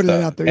 Your bar mitzvah. Putting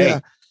that out there, hey. yeah.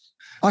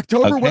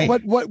 October. Okay.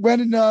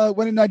 When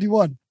in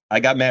 91? I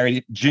got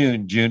married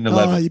June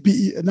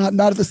 11th.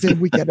 Not at the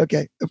same weekend.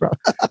 Okay, no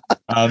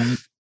problem.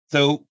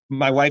 So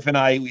my wife and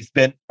I, we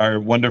spent our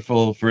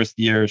wonderful first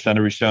year Shana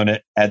Rishona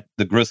at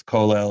the Grus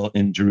Kollel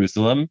in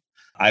Jerusalem.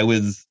 I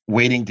was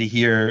waiting to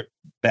hear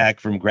back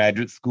from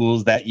graduate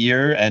schools that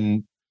year,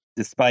 and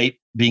despite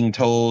being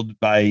told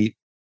by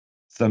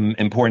some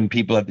important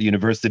people at the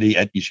university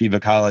at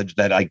Yeshiva College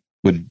that I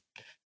would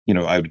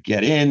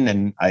get in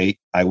and I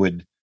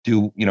would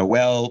do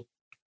well,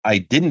 I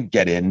didn't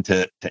get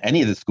into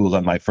any of the schools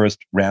on my first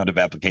round of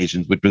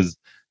applications, which was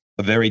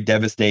a very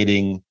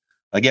devastating.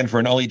 Again, for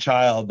an only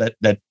child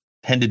that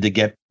tended to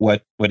get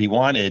what he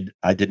wanted,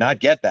 I did not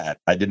get that.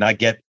 I did not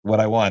get what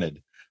I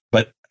wanted.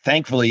 But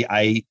thankfully,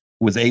 I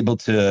was able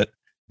to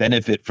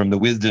benefit from the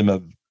wisdom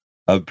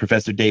of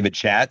Professor David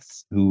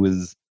Schatz, who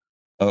was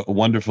a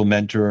wonderful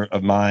mentor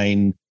of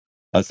mine,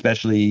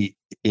 especially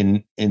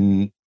in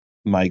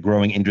my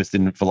growing interest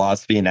in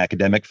philosophy and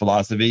academic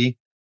philosophy.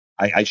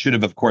 I should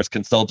have, of course,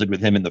 consulted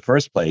with him in the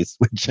first place,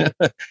 which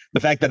the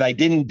fact that I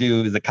didn't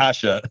do is a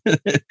kasha,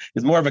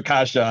 is more of a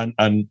kasha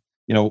on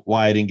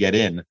why I didn't get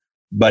in.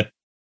 But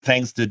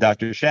thanks to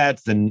Dr.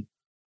 Schatz and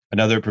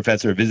another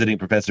professor, visiting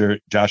professor,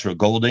 Joshua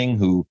Golding,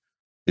 who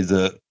is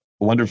a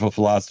wonderful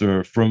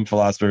philosopher, frum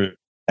philosopher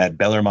at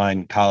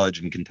Bellarmine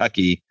College in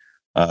Kentucky,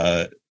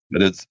 but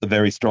it's a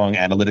very strong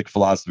analytic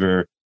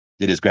philosopher,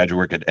 did his graduate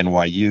work at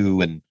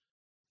NYU, and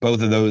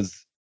both of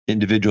those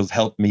individuals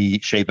helped me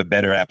shape a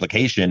better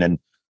application. And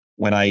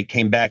when I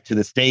came back to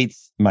the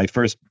States, my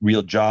first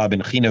real job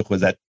in chinuch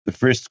was at the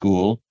Frisch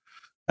School,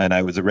 and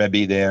I was a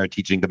rebbe there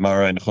teaching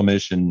Gemara and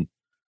Chumash and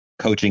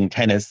coaching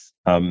tennis.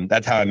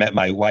 That's how I met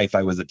my wife.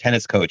 I was a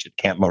tennis coach at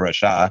Camp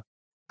Morashah.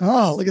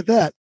 Oh, look at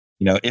that.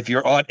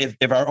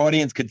 If our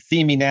audience could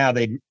see me now,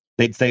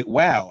 they'd say,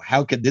 wow,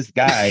 how could this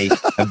guy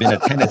have been a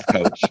tennis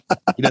coach?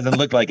 He doesn't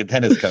look like a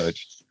tennis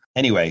coach.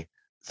 Anyway,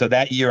 so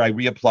that year I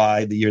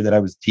reapplied, the year that I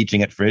was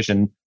teaching at Frisch,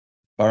 and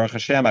Baruch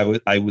Hashem,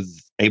 I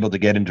was able to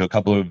get into a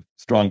couple of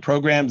strong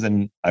programs,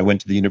 and I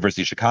went to the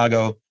University of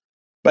Chicago.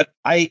 But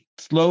I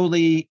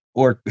slowly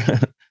or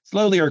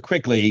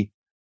quickly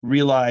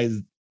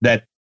realized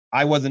that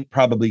I wasn't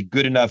probably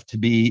good enough to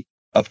be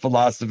a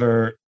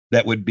philosopher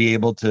that would be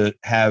able to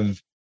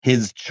have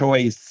his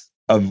choice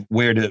of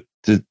where to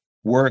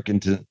work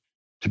and to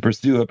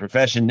pursue a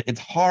profession. It's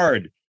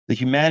hard. The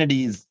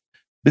humanities,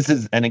 this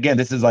is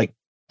like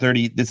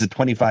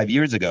 25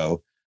 years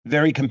ago,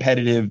 very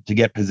competitive to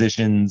get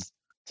positions.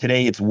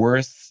 Today it's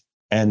worse,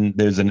 and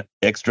there's an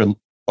extra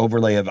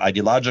overlay of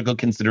ideological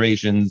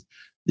considerations.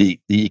 The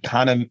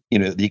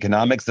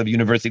economics of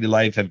university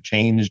life have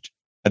changed,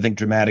 I think,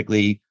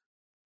 dramatically.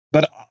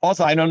 But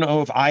also, I don't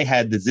know if I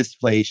had the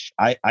Zisfleisch.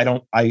 I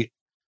don't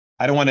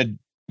want to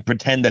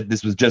pretend that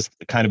this was just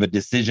kind of a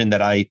decision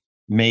that I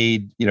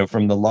made,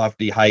 from the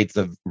lofty heights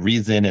of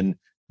reason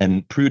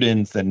and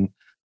prudence and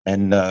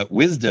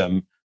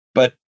wisdom.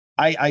 But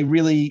I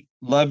really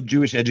loved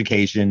Jewish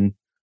education.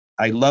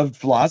 I loved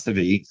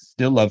philosophy,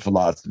 still love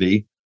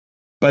philosophy,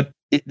 but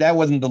that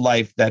wasn't the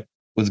life that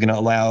was going to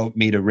allow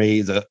me to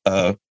raise a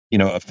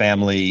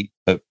family,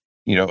 a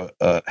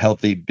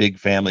healthy, big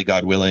family,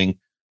 God willing.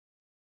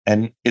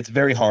 And it's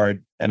very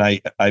hard.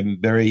 And I'm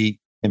very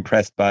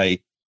impressed by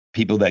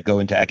people that go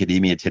into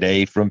academia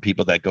today,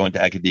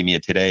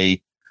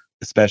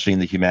 especially in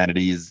the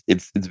humanities.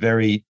 It's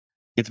very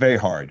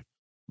hard.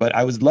 But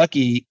I was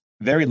lucky,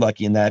 very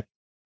lucky, in that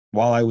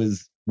while I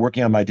was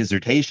working on my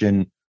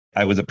dissertation,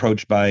 I was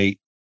approached by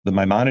the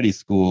Maimonides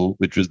School,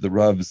 which was the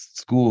Rav's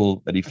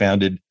school that he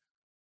founded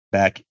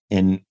back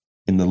in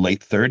the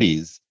late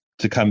 30s,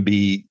 to come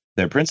be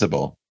their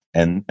principal.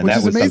 And which that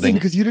is was amazing something,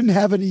 because you didn't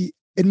have any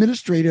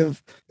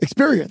administrative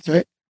experience,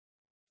 right?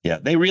 Yeah,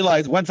 they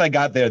realized once I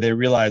got there, they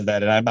realized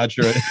that, and I'm not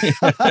sure.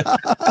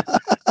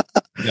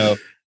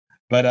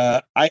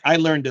 But I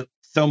learned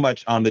so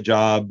much on the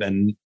job,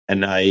 and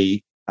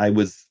I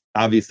was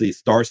obviously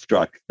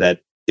starstruck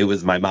that it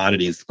was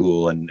Maimonides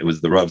School and it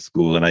was the Rav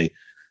School, and I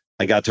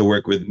got to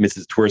work with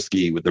Mrs.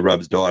 Twersky, with the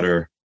Rav's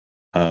daughter,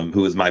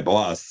 who was my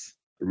boss,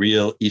 a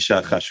real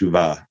Isha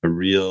Chashuva, a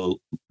real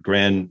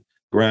grand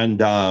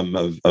dame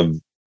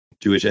of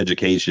Jewish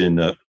education.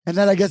 And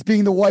then I guess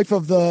being the wife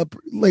of the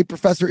late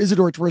Professor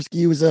Isidore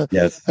Twersky, who was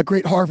a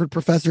great Harvard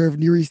professor of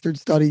Near Eastern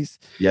Studies.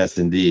 Yes,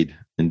 indeed.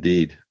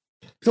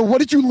 So what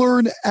did you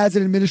learn as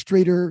an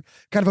administrator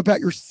kind of about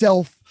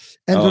yourself?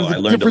 And I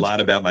learned a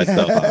lot about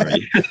myself,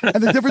 Ari.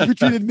 And the difference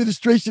between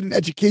administration and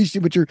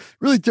education, which are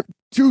really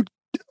two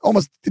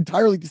almost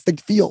entirely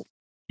distinct fields.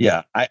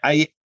 Yeah,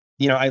 I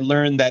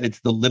learned that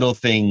it's the little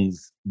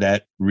things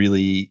that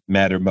really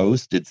matter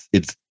most. It's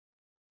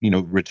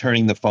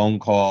returning the phone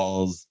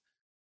calls,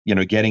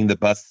 getting the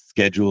bus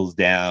schedules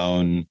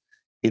down.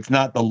 It's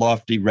not the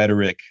lofty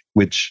rhetoric,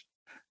 which,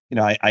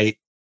 that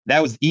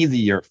was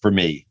easier for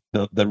me.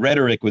 The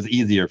rhetoric was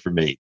easier for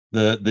me.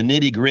 The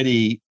nitty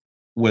gritty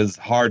was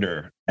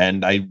harder.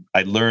 And I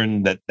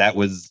learned that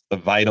was a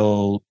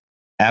vital,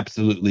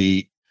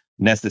 absolutely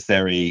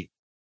necessary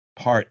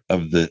part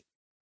of the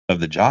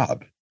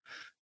job.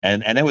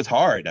 And it was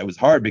hard. It was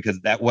hard because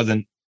that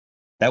wasn't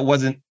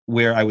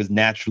where I was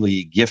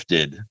naturally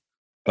gifted,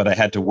 but I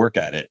had to work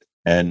at it.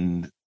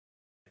 And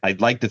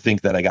I'd like to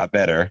think that I got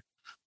better.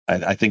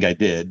 I think I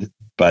did,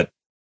 but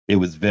it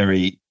was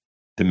very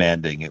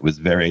demanding. It was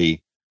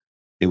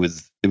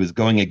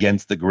going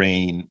against the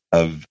grain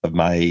of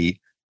my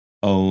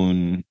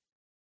own,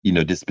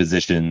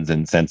 dispositions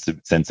and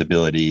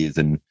sensibilities.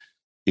 And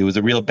it was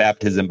a real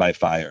baptism by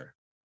fire.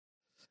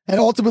 And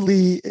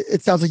ultimately,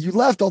 it sounds like you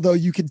left, although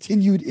you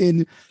continued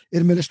in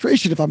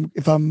administration. If I'm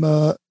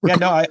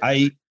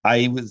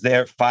I was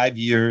there 5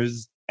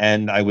 years,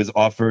 and I was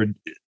offered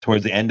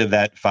towards the end of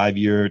that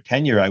 5-year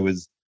tenure. I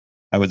was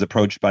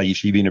approached by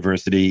Yeshiva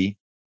University.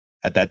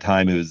 At that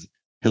time, it was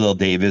Hillel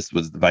Davis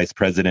was the vice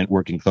president,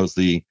 working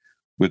closely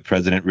with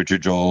President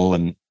Richard Joel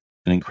and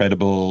an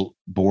incredible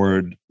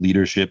board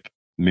leadership,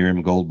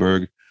 Miriam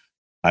Goldberg.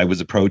 I was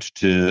approached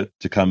to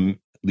come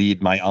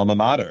lead my alma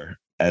mater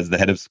as the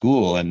head of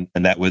school. And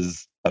that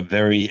was a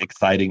very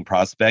exciting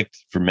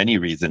prospect for many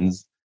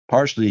reasons,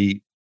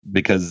 partially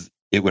because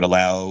it would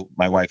allow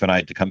my wife and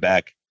I to come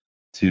back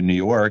to New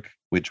York,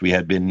 which we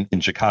had been in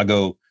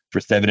Chicago for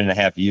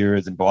 7.5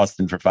 years, in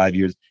Boston for 5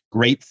 years.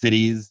 Great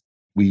cities.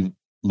 We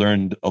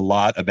learned a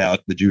lot about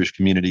the Jewish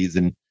communities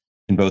in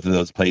both of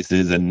those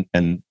places.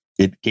 And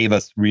it gave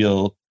us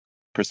real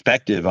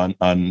perspective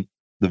on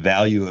the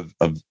value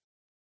of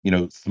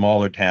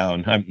smaller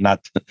town. I'm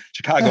not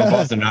Chicago and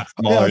Boston, not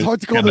smaller. Yeah, it's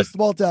hard to call those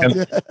small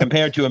towns.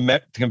 compared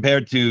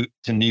to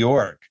New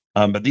York.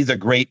 But these are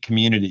great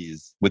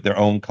communities with their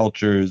own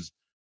cultures.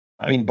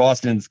 I mean,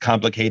 Boston's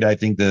complicated. I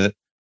think the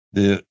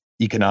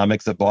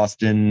economics of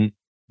Boston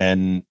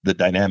and the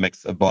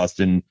dynamics of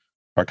Boston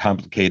are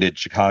complicated.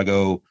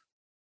 Chicago,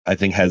 I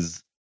think,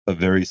 has a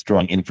very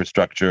strong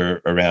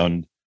infrastructure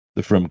around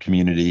the Frum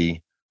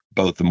community,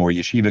 both the more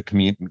yeshiva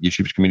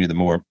community, the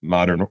more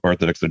modern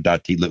Orthodox or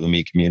Dati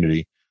Leumi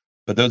community.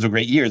 But those were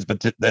great years. But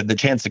the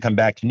chance to come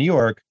back to New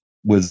York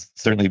was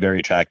certainly very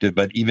attractive.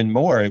 But even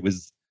more, it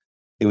was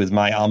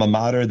my alma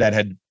mater that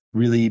had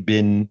really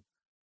been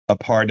a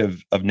part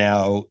of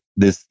now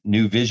this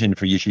new vision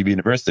for Yeshiva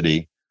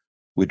University,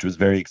 which was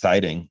very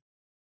exciting.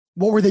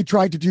 What were they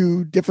trying to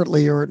do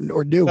differently or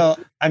new? Well,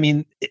 I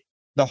mean,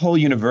 the whole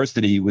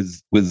university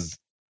was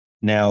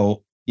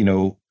now,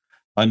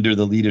 under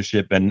the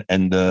leadership and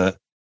the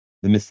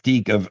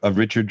mystique of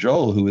Richard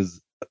Joel, who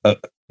is an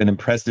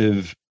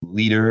impressive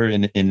leader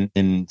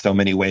in so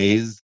many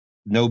ways.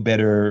 No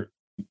better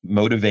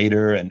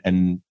motivator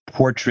and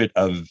portrait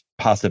of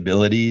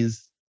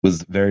possibilities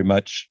was very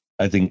much,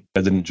 I think,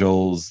 President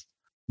Joel's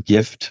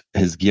gift,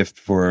 his gift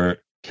for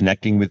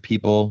connecting with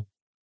people.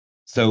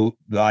 So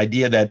the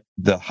idea that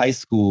the high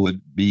school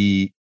would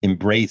be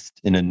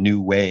embraced in a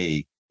new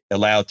way,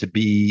 allowed to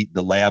be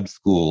the lab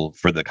school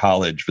for the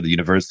college, for the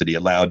university,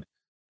 allowed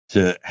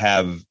to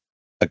have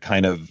a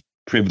kind of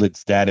privileged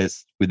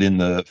status within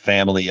the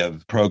family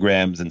of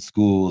programs and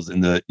schools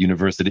in the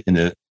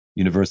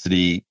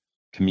university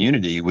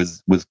community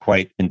was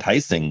quite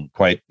enticing,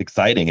 quite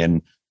exciting,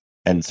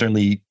 and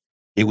certainly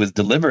it was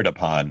delivered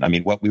upon. I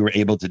mean, what we were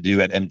able to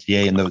do at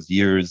MTA in those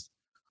years,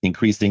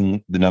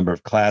 increasing the number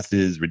of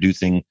classes,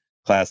 reducing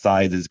class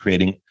sizes,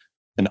 creating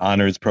an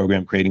honors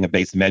program, creating a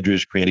base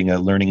medrash, creating a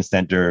learning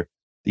center.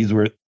 These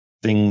were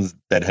things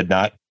that had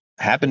not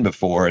happened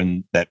before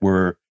and that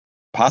were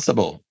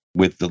possible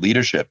with the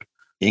leadership.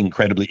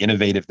 Incredibly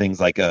innovative things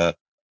like an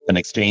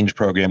exchange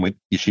program with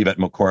Yeshivat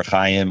Mokor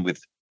Chaim,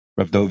 with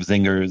Rav Dov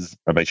Zinger's,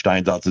 Rabbi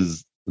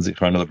Steinsaltz's,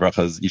 Zichrono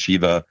Livracha's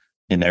yeshiva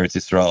in Eretz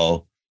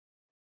Yisrael.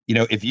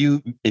 If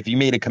you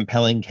made a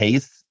compelling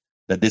case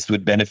that this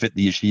would benefit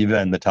the yeshiva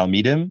and the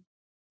Talmidim,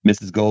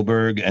 Mrs.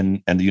 Goldberg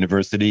and the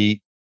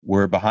university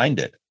were behind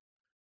it.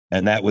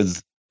 And that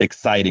was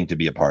exciting to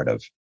be a part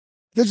of.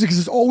 Because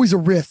there's always a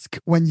risk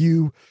when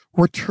you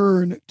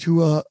return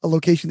to a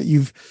location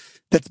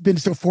that's been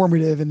so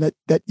formative and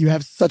that you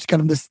have such kind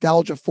of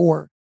nostalgia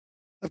for,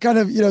 of kind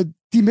of,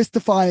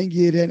 demystifying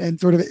it and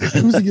sort of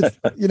losing its,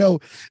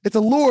 its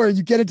allure. And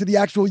you get into the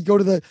actual, you go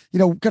to the,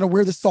 kind of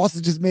where the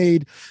sausage is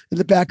made in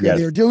the background.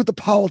 Yes. There, dealing with the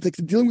politics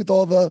and dealing with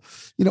all the,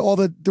 all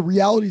the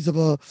realities of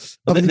a.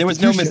 There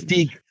was no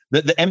mystique.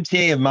 The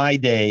MTA of my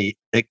day,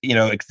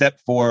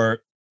 except for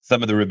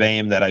some of the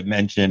rebbeim that I've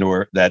mentioned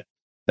or that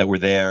were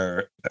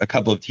there, a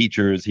couple of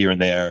teachers here and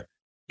there,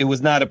 it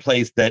was not a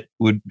place that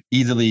would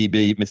easily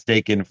be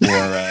mistaken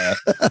for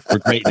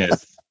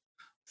greatness.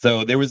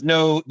 So there was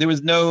no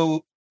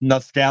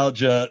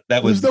nostalgia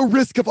that was. There's no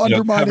risk of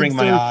undermining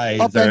my eyes,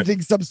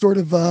 upending some sort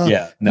of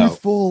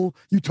youthful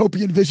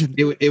utopian vision.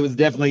 It was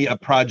definitely a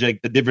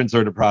project, a different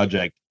sort of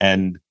project,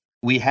 and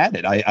we had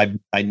it.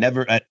 I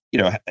never,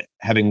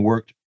 having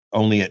worked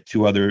only at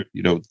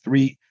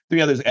three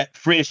others at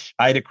Frisch,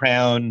 Ida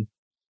Crown,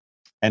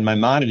 and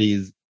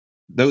Maimonides,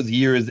 those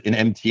years in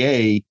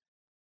MTA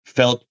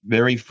felt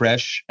very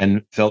fresh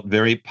and felt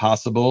very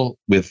possible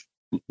with,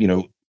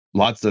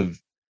 lots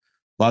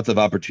of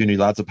opportunity,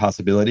 lots of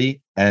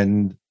possibility.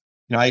 And,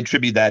 I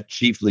attribute that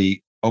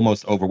chiefly,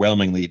 almost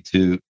overwhelmingly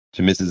to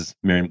Mrs.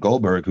 Miriam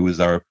Goldberg, who was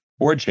our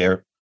board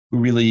chair, who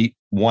really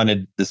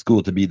wanted the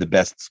school to be the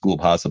best school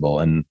possible.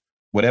 And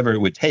whatever it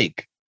would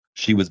take,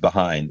 she was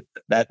behind.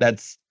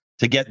 That's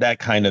to get that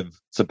kind of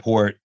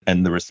support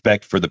and the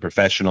respect for the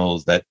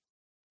professionals that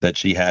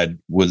she had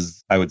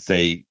was, I would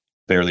say,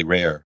 fairly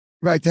rare.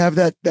 Right, to have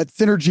that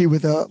synergy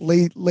with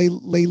lay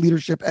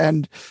leadership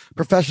and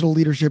professional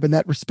leadership and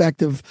that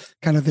respective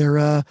kind of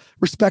their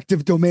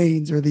respective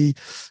domains or the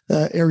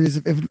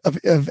areas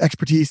of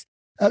expertise.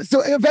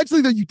 So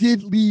eventually, though, you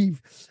did leave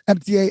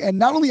MTA, and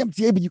not only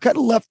MTA, but you kind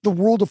of left the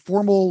world of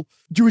formal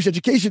Jewish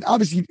education.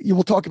 Obviously, you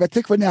will talk about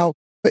Tikva now,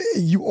 but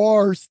you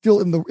are still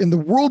in the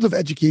world of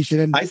education.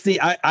 And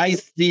I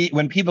see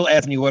when people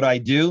ask me what I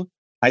do,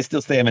 I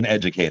still say I'm an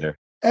educator,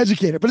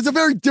 but it's a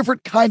very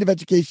different kind of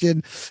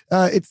education.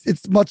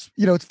 It's much,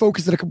 it's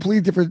focused in a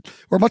completely different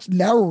or much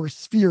narrower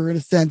sphere in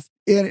a sense.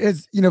 And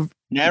it's,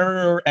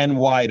 narrower and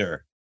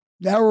wider.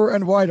 Narrower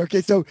and wider.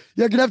 Okay, so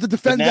you're gonna have to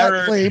defend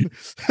that claim.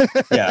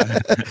 Yeah.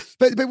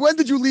 but when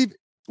did you leave?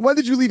 When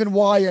did you leave, and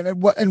why?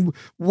 And what?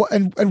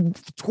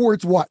 And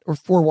towards what, or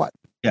for what?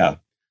 Yeah.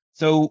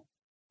 So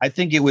I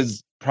think it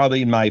was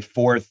probably in my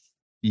fourth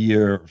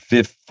or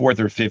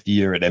fifth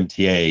year at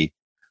MTA,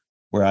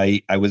 where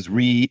I was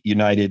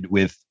reunited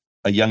with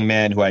a young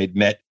man who I had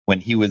met when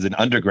he was an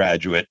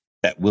undergraduate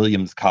at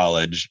Williams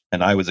College,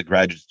 and I was a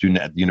graduate student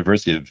at the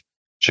University of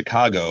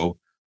Chicago,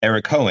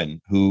 Eric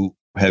Cohen, who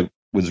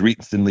was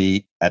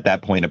recently at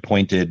that point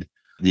appointed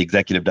the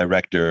executive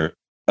director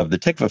of the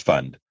Tikva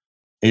Fund.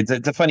 It's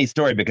a funny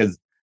story because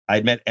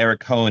I met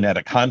Eric Cohen at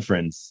a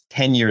conference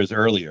 10 years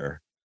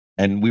earlier,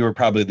 and we were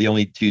probably the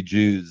only two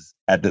Jews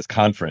at this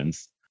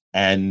conference.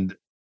 And,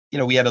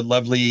 we had a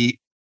lovely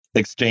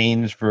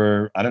exchange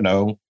for, I don't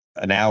know,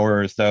 an hour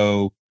or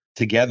so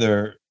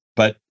together,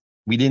 but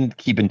we didn't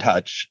keep in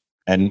touch.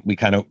 And we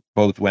kind of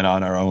both went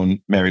on our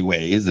own merry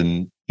ways.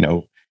 And,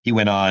 he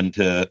went on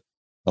to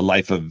a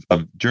life of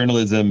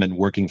journalism and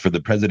working for the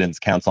President's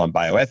Council on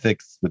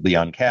Bioethics with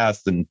Leon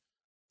Kass and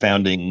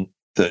founding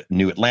the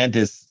New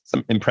Atlantis,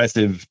 some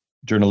impressive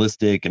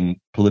journalistic and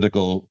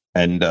political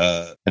and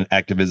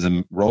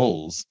activism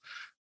roles.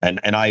 And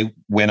I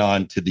went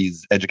on to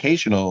these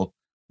educational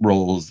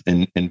roles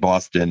in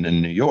Boston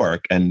and New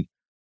York. And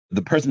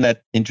the person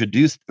that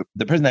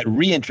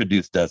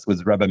reintroduced us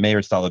was Rabbi Meir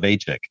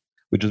Soloveitchik,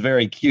 which was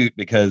very cute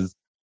because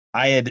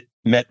I had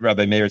met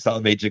Rabbi Meir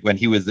Soloveitchik when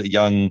he was a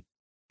young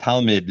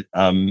Talmud.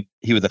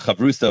 He was a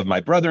chavrusa of my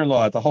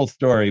brother-in-law. It's a whole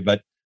story,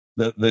 but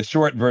the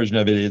short version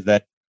of it is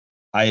that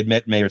I had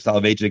met Meir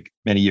Soloveitchik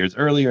many years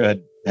earlier.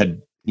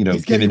 Had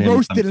he's getting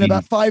roasted in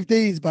about 5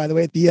 days, by the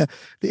way, at the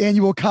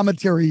annual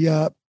commentary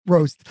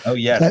roast. Oh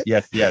yes.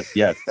 Yeah,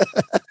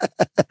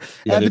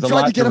 I've been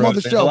trying to get him on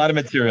the show. There's a lot of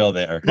material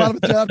there. I'm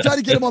trying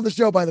to get him on the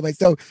show, by the way.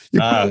 So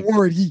you're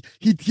worried.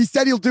 He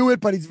said he'll do it,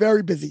 but he's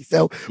very busy.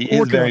 So he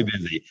is very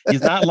busy.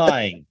 He's not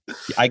lying.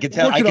 I could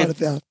tell.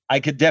 I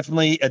could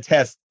definitely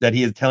attest that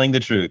he is telling the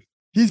truth.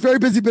 He's very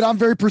busy, but I'm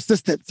very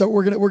persistent. So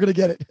we're gonna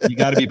get it. You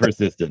got to be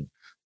persistent.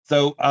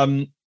 So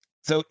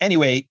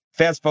anyway,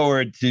 fast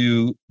forward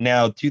to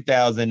now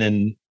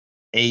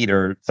 2008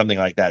 or something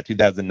like that,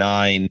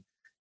 2009.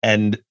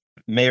 And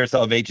Meir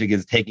Soloveitchik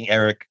is taking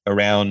Eric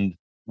around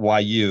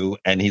YU,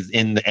 and he's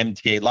in the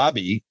MTA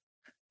lobby.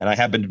 And I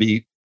happen to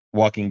be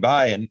walking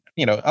by, and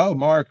oh,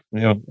 Mark,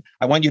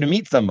 I want you to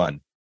meet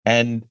someone.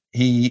 And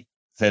he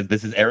says,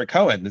 "This is Eric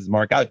Cohen. This is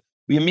Mark."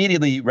 We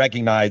immediately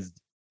recognized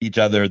each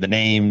other, the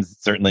names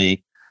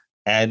certainly,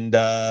 and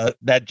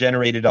that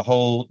generated a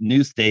whole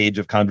new stage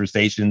of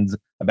conversations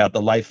about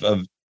the life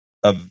of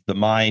the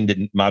mind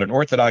in modern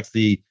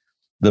Orthodoxy,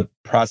 the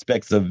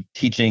prospects of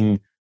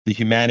teaching the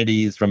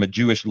humanities from a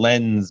Jewish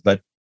lens,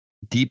 but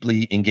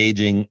deeply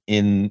engaging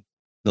in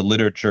the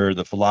literature,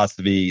 the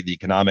philosophy, the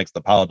economics,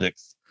 the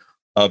politics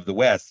of the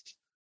West.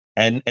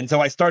 And so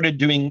I started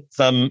doing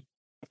some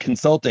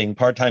consulting,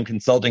 part-time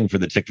consulting for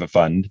the Tikva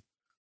Fund,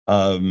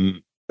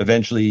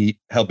 eventually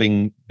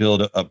helping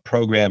build a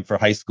program for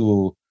high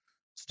school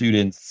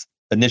students.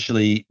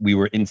 Initially, we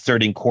were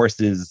inserting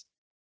courses,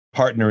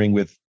 partnering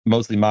with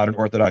mostly modern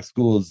Orthodox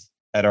schools.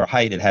 At our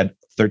height, we had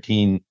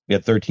 13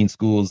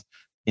 schools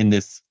in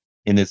this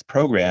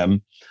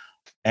program.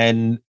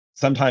 And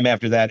sometime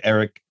after that,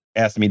 Eric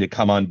asked me to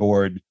come on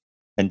board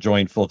and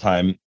join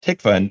full-time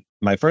Tikva. And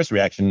my first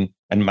reaction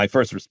and my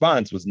first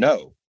response was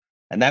no.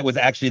 And that was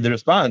actually the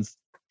response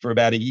for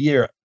about a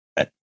year.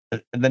 And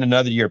then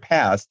another year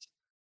passed.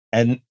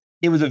 And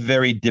it was a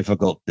very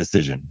difficult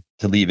decision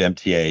to leave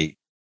MTA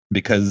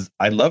because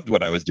I loved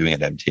what I was doing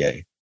at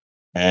MTA.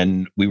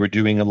 And we were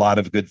doing a lot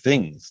of good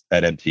things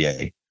at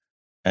MTA.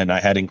 And I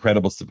had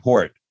incredible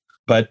support.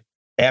 But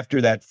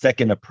after that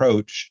second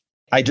approach,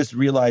 I just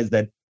realized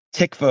that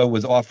Tikva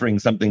was offering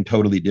something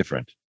totally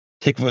different.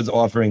 Tikva was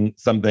offering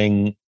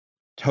something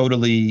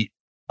totally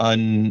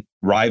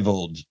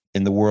unrivaled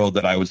in the world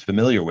that I was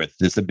familiar with.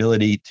 This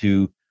ability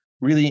to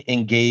really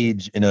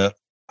engage in a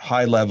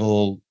high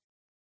level,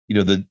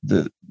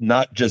 the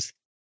not just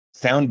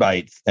sound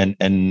bites and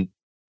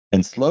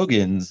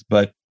slogans,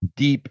 but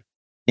deep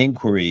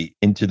inquiry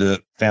into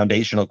the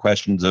foundational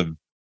questions of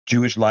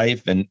Jewish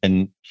life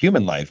and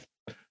human life.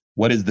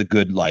 What is the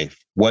good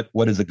life? What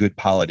is a good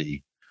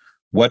polity?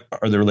 What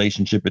are the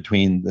relationship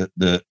between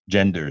the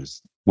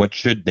genders? What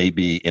should they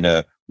be in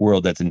a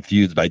world that's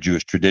infused by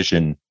Jewish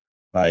tradition,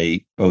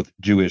 by both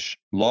Jewish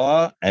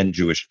law and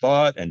Jewish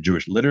thought and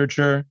Jewish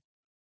literature?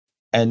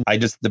 And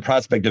the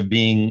prospect of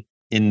being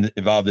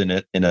involved in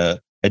a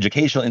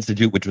educational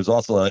institute, which was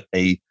also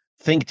a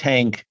think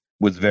tank,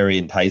 was very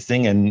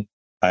enticing. And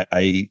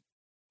I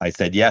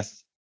said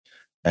yes.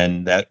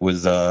 And that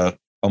was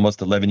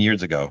almost 11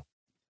 years ago.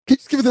 Can you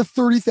just give us a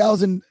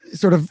 30,000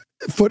 sort of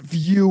foot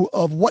view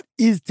of what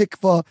is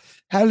Tikva?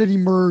 How did it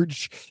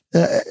emerge?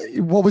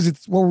 What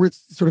were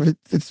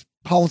its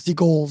policy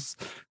goals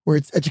or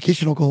its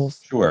educational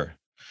goals? Sure.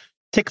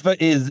 Tikva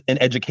is an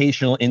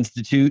educational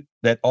institute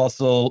that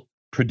also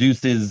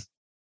produces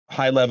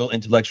high-level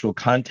intellectual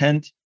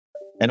content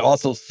and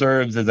also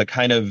serves as a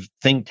kind of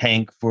think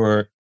tank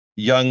for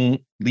young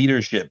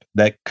leadership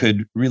that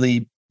could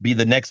really be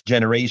the next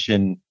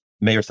generation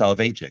Meir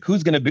Soloveichik.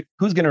 Who's going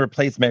to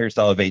replace Meir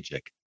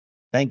Soloveichik?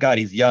 Thank God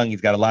he's young.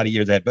 He's got a lot of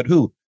years ahead. But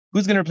who?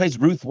 Who's going to replace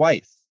Ruth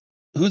Weiss?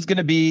 Who's going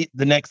to be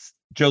the next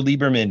Joe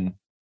Lieberman?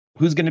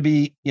 Who's going to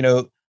be,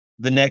 the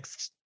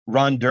next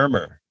Ron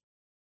Dermer?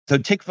 So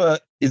Tikva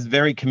is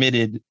very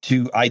committed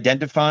to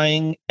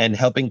identifying and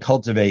helping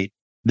cultivate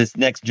this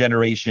next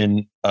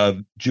generation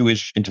of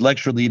Jewish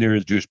intellectual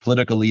leaders, Jewish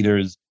political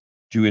leaders,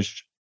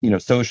 Jewish,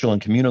 social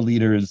and communal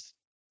leaders,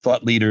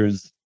 thought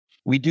leaders.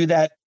 We do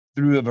that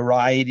through a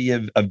variety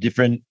of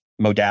different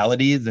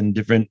modalities and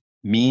different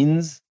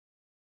means.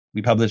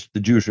 We publish the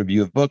Jewish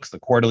Review of Books, a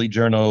quarterly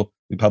journal.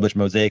 We publish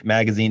Mosaic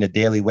Magazine, a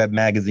daily web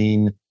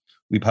magazine.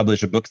 We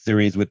publish a book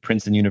series with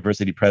Princeton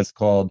University Press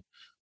called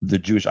The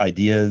Jewish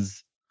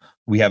Ideas.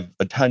 We have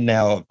a ton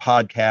now of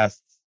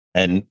podcasts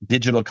and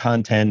digital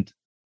content,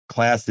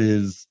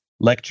 classes,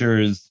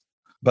 lectures.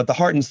 But the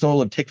heart and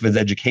soul of Tikva is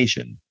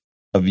education,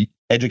 of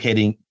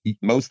educating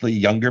mostly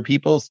younger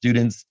people,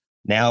 students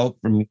now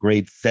from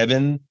grade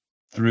 7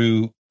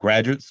 through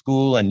graduate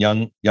school and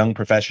young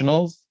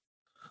professionals.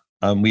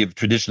 We have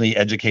traditionally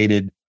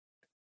educated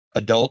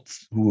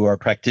adults who are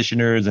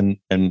practitioners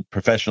and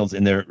professionals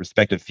in their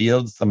respective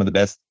fields, some of the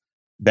best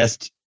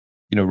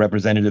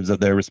representatives of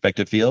their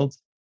respective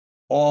fields,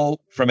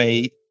 all from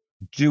a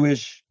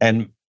Jewish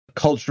and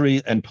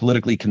culturally and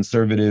politically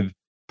conservative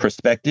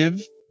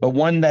perspective, but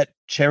one that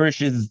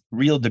cherishes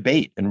real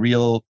debate and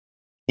real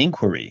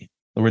inquiry.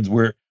 In other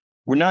words,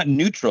 we're not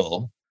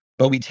neutral,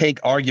 but we take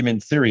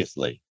arguments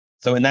seriously.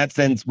 So in that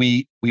sense,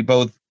 we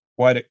both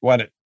want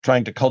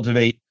trying to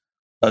cultivate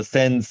a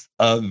sense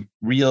of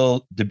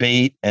real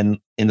debate, and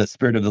in the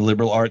spirit of the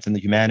liberal arts and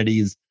the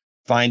humanities,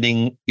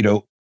 finding,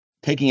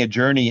 taking a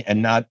journey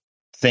and not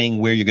saying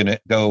where you're going to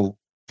go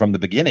from the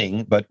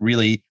beginning, but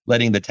really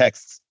letting the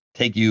texts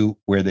take you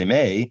where they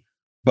may.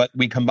 But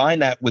we combine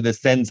that with a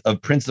sense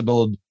of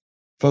principled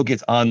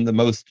focus on the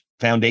most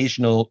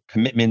foundational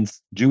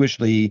commitments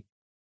Jewishly,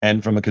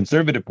 and from a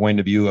conservative point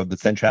of view, of the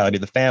centrality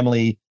of the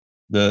family,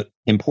 the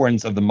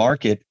importance of the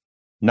market,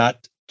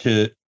 not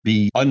to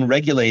be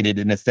unregulated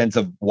in a sense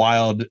of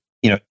wild,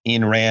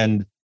 Ayn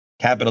Rand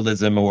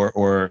capitalism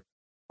or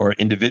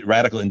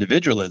radical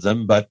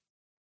individualism, but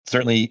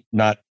certainly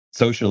not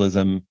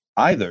socialism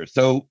either.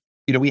 So,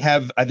 we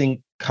have, I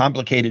think,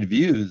 complicated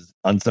views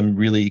on some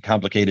really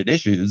complicated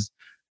issues.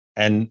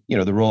 And,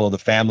 the role of the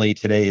family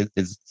today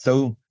is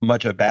so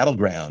much a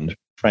battleground,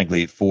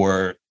 frankly,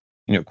 for,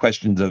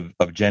 questions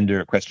of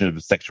gender, questions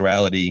of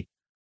sexuality.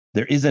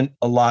 There isn't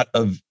a lot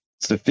of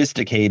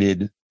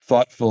sophisticated,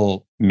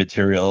 thoughtful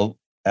material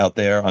out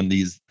there on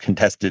these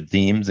contested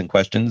themes and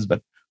questions,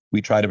 but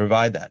we try to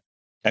provide that.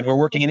 And we're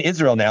working in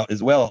Israel now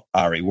as well,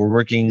 Ari. We're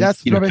working...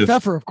 Yes, Rabbi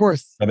Pfeffer, of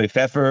course. Rabbi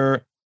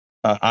Pfeffer,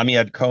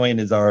 Amiad Cohen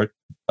is our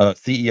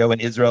CEO in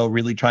Israel,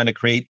 really trying to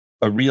create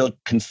a real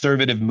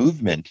conservative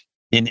movement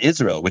in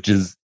Israel,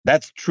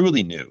 that's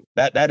truly new.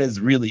 That is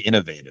really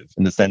innovative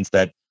in the sense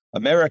that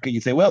America,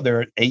 you say, well,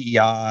 there are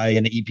AEI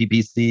and the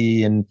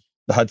EPPC and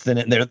the Hudson,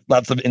 and there are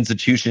lots of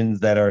institutions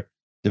that are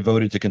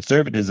devoted to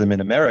conservatism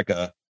in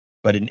America,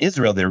 but in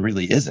Israel, there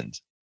really isn't.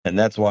 And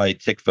that's why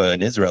Tikva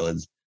in Israel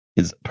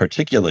is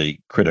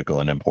particularly critical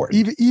and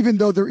important. Even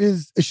though there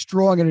is a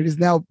strong, and it is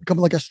now become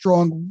like a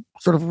strong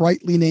sort of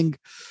right-leaning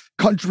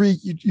country,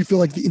 you feel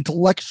like the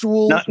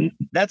intellectual...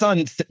 That's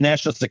on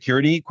national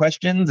security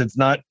questions. It's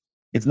not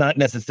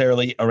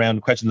necessarily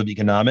around questions of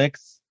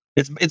economics.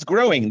 It's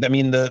growing. I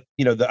mean,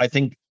 I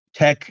think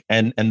tech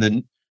and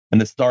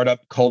the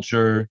startup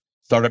culture,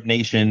 startup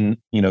nation,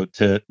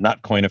 to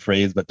not coin a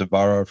phrase, but to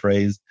borrow a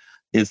phrase,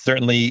 is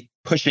certainly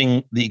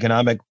pushing the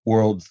economic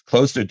world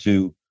closer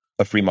to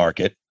a free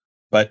market.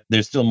 But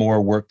there's still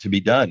more work to be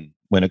done.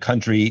 When a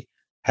country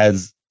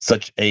has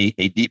such a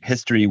deep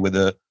history with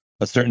a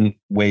certain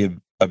way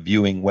of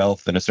viewing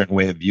wealth and a certain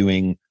way of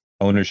viewing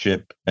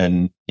ownership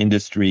and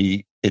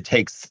industry, it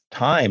takes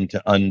time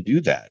to undo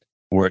that,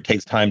 or it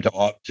takes time to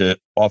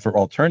offer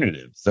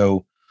alternatives.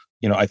 So,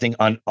 I think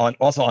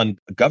also on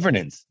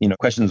governance,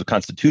 questions of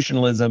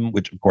constitutionalism,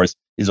 which of course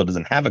Israel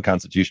doesn't have a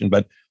constitution,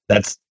 but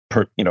that's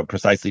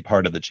precisely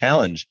part of the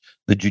challenge.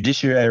 The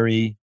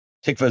judiciary,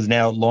 Tikva has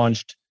now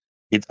launched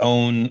its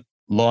own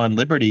Law and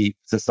Liberty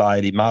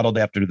Society modeled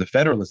after the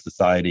Federalist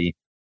Society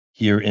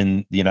here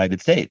in the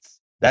United States.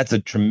 That's a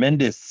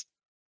tremendous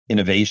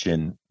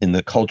innovation in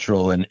the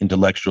cultural and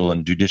intellectual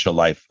and judicial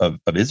life of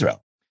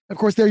Israel. Of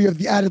course, there you have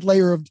the added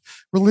layer of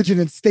religion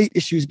and state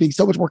issues being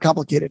so much more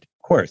complicated.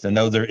 Of course, and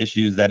those are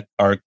issues that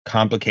are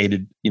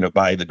complicated,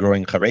 by the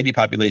growing Haredi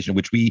population,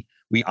 which we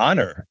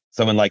honor.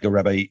 Someone like a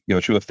Rabbi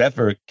Yoshua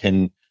Pfeffer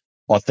can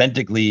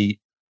authentically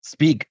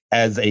speak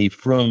as a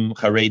frum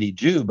Haredi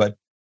Jew, but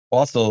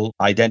also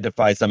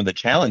identify some of the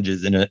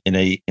challenges in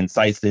a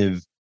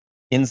incisive,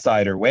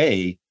 insider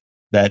way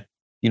that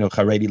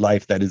Haredi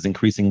life that is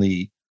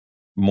increasingly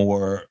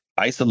more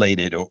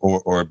isolated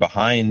or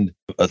behind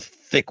a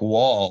thick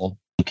wall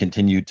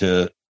continue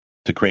to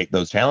create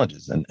those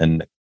challenges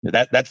and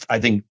That's I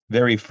think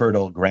very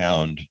fertile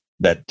ground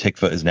that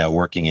Tikva is now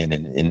working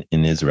in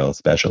Israel,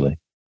 especially.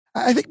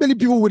 I think many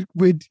people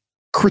would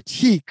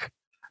critique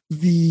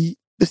the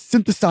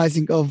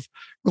synthesizing of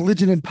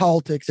religion and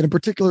politics, and in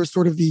particular,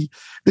 sort of the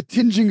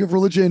tinging of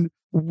religion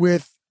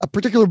with a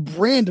particular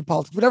brand of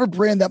politics, whatever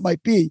brand that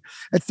might be,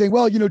 and saying,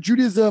 well,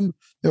 Judaism,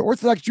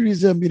 Orthodox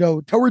Judaism,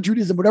 Torah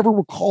Judaism, whatever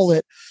we'll call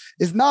it,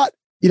 is not,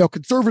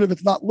 conservative.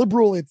 It's not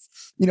liberal. It's,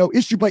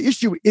 issue by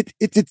issue. It's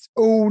its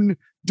own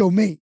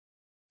domain.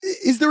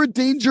 Is there a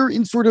danger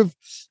in sort of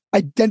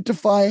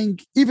identifying,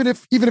 even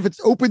if it's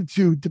open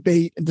to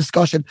debate and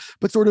discussion,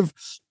 but sort of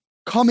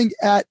coming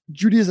at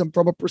Judaism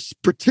from a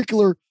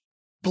particular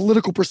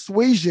political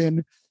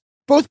persuasion,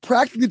 both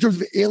practically in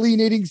terms of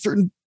alienating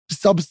certain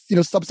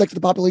subsects of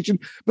the population,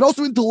 but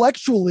also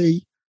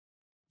intellectually,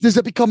 does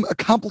it become a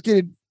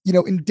complicated,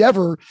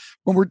 endeavor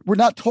when we're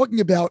not talking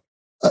about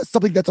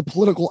something that's a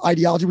political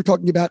ideology? We're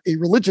talking about a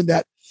religion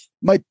that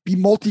might be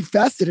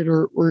multifaceted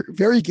or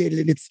variegated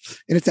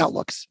in its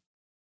outlooks.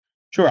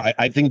 Sure,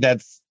 I think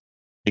that's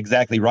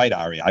exactly right,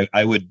 Ari.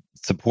 I would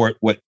support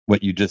what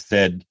you just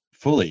said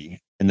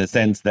fully, in the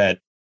sense that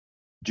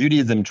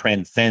Judaism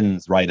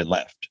transcends right and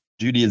left.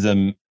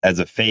 Judaism as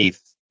a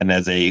faith and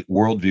as a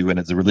worldview and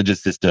as a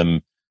religious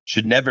system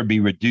should never be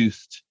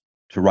reduced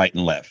to right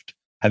and left.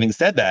 Having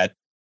said that,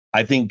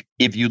 I think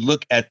if you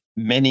look at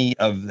many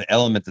of the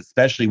elements,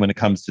 especially when it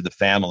comes to the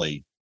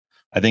family,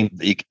 I think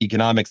the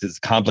economics is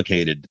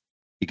complicated.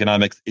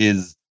 Economics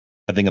is,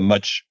 I think, a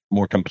much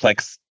more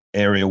complex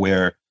area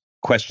where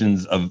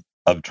questions of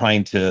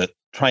trying to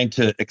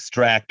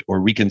extract or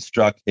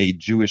reconstruct a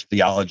Jewish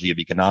theology of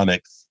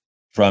economics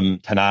from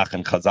Tanakh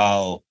and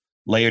Chazal,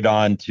 layered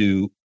on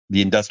to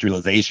the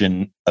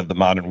industrialization of the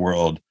modern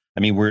world.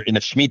 I mean, we're in a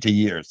Shemitah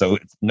year, so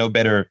it's no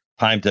better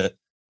time to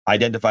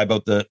identify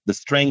both the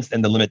strengths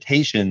and the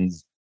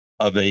limitations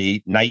of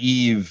a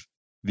naive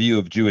view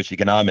of Jewish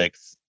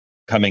economics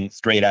coming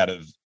straight out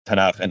of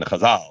Tanakh and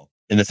Chazal,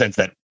 in the sense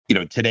that,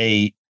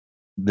 today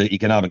the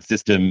economic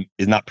system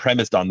is not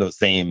premised on those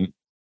same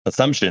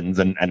assumptions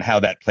and how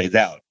that plays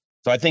out.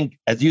 So I think,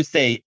 as you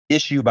say,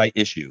 issue by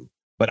issue.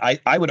 But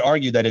I would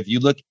argue that if you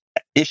look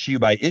at issue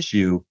by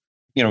issue,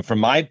 from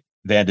my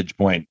vantage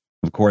point,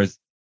 of course,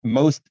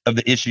 most of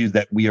the issues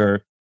that we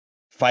are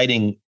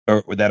fighting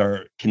or that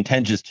are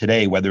contentious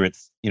today, whether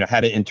it's,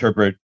 how to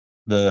interpret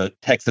the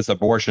Texas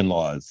abortion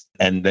laws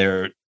and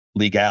their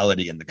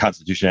legality and the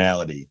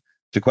constitutionality,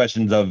 to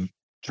questions of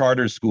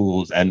charter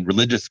schools and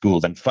religious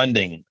schools and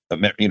funding,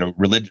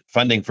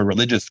 funding for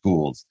religious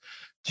schools,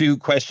 to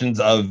questions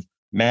of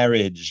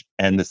marriage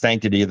and the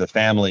sanctity of the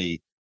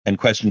family, and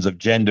questions of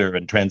gender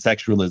and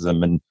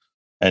transsexualism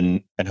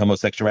and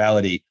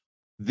homosexuality.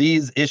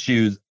 These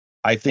issues,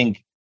 I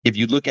think, if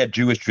you look at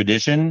Jewish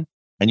tradition,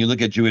 and you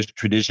look at Jewish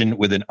tradition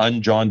with an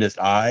unjaundiced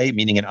eye,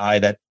 meaning an eye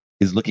that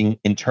is looking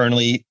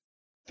internally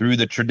through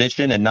the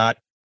tradition and not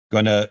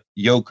going to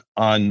yoke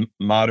on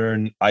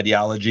modern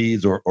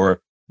ideologies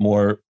or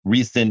more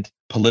recent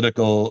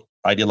political,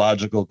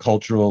 ideological,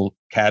 cultural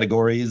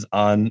categories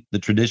on the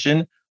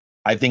tradition,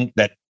 I think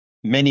that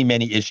many,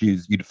 many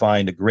issues you'd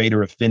find a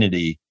greater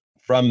affinity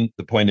from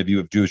the point of view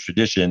of Jewish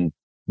tradition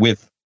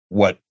with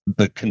what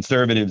the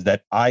conservatives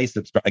that I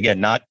subscribe, again,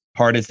 not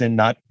partisan,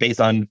 not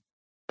based on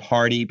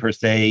party per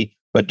se,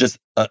 but just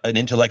an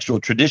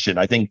intellectual tradition.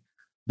 I think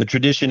the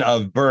tradition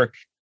of Burke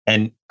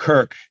and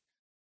Kirk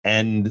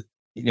and,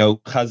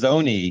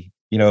 Chazoni,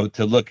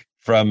 to look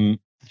from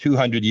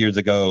 200 years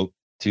ago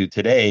to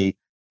today,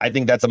 I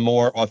think that's a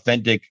more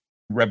authentic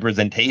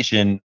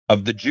representation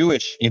of the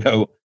Jewish,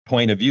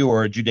 point of view,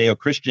 or a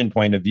Judeo-Christian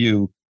point of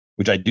view,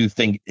 which I do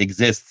think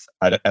exists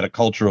at a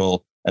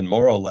cultural and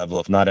moral level,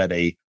 if not at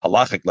a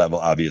halachic level,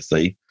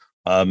 obviously.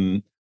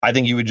 I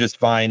think you would just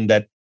find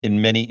that in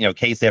many,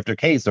 case after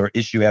case or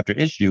issue after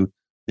issue,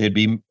 there'd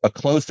be a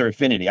closer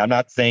affinity. I'm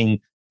not saying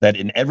that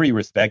in every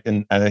respect,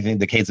 and I think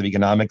the case of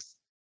economics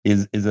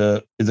is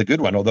a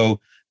good one. Although,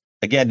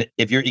 again,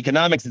 if your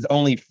economics is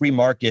only free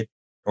market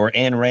or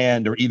Ayn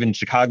Rand or even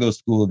Chicago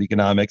School of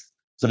Economics,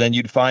 so then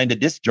you'd find a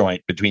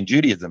disjoint between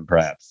Judaism,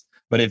 perhaps.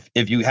 But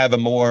if you have a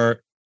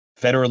more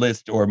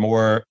federalist or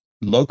more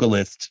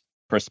localist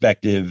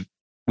perspective,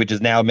 which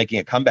is now making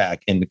a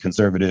comeback in the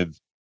conservative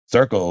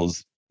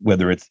circles,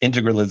 whether it's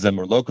integralism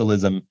or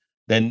localism,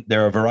 then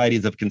there are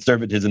varieties of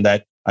conservatism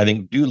that I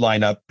think do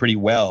line up pretty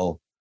well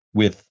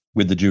with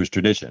the Jewish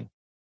tradition.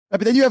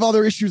 But then you have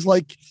other issues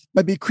like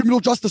maybe criminal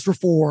justice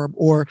reform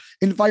or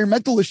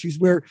environmental issues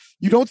where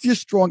you don't see a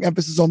strong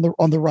emphasis on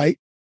the right,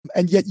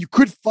 and yet you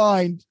could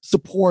find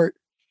support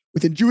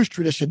within Jewish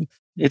tradition.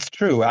 It's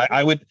true.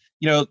 I would,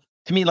 to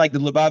me, like the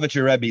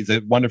Lubavitcher Rebbe is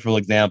a wonderful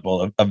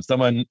example of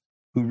someone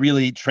who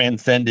really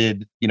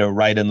transcended,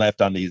 right and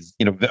left on these,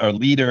 a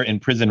leader in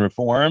prison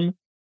reform,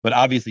 but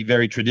obviously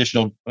very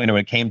traditional, when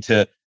it came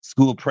to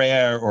school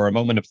prayer or a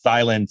moment of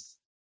silence.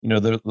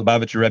 The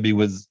Lubavitcher Rebbe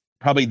was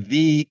probably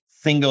the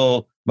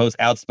single most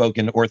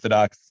outspoken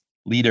Orthodox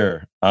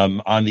leader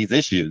on these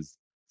issues.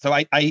 So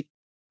I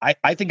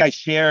think I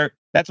share,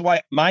 that's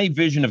why my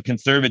vision of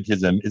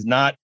conservatism is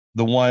not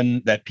the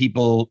one that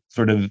people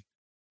sort of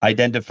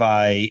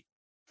identify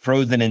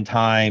frozen in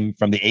time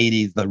from the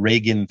 80s, the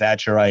Reagan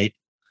Thatcherite,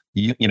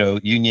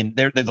 union.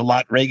 There's a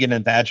lot. Reagan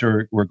and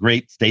Thatcher were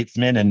great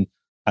statesmen, and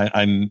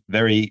I'm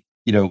very,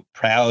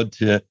 proud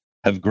to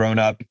have grown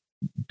up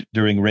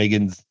during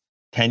Reagan's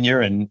tenure,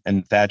 and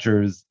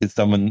Thatcher is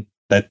someone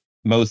that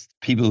most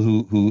people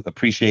who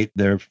appreciate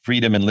their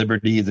freedom and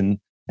liberties and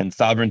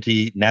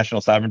sovereignty,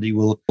 national sovereignty,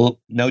 will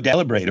no doubt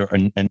celebrate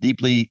and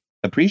deeply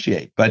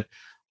appreciate. But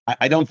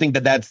I don't think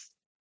that that's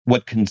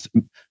what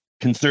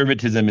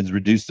conservatism is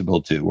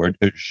reducible to, or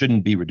it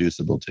shouldn't be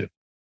reducible to.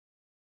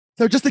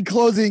 So just in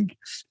closing,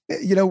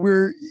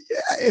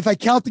 if I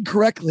counted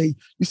correctly,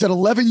 you said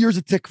 11 years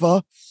at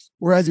Tikva,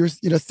 whereas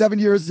you're, 7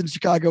 years in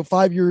Chicago,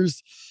 5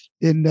 years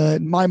in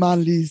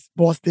Maimonides,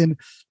 Boston,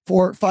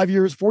 4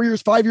 years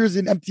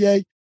in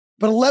MTA,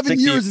 but 11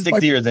 years is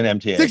 6 years in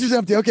MTA. 6 years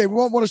in MTA. Okay, we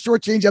won't want to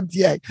shortchange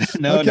MTA.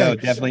 No,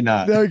 definitely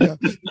not. There you go.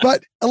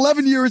 But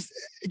 11 years,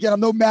 again,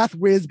 I'm no math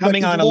whiz.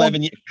 Coming on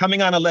 11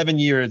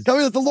 years. Tell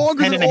me that's the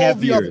longer 10 than and a all half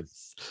of the years.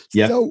 others.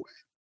 Yeah. So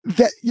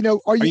that,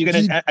 are you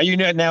going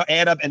to now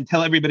add up and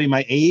tell everybody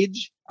my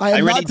age? I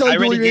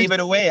already gave it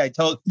away. I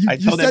told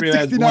everyone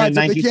I was born in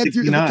 1969. If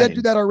they can't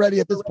do that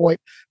already at this point,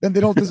 then they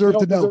don't deserve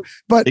to know.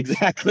 But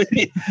exactly,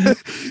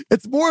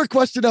 it's more a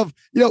question of,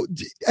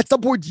 at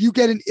some point, do you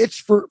get an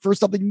itch for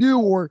something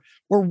new, or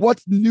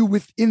what's new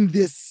within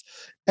this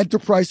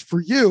enterprise for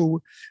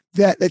you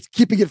that's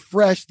keeping it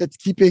fresh, that's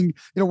keeping,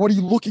 what are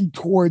you looking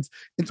towards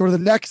in sort of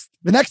the next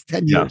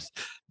 10 years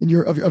in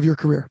your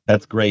career?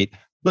 That's great.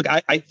 Look,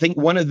 I think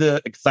one of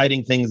the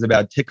exciting things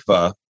about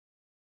Tikva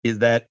is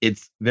that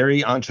it's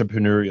very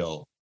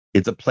entrepreneurial.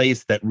 It's a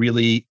place that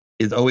really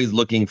is always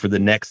looking for the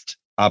next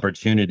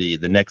opportunity,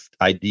 the next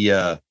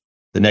idea,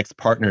 the next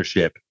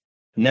partnership.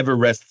 Never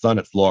rests on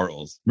its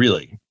laurels,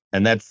 really.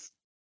 And that's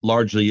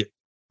largely,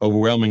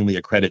 overwhelmingly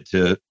a credit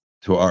to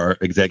our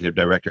executive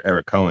director,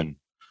 Eric Cohen,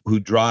 who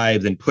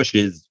drives and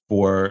pushes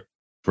for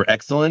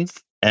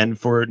excellence and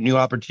for new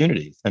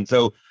opportunities. And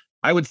so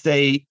I would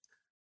say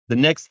the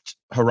next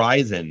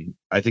horizon,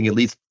 I think, at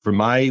least for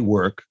my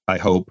work, I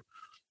hope,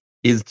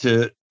 is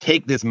to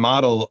take this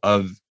model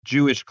of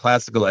Jewish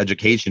classical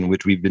education,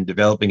 which we've been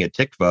developing at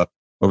Tikva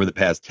over the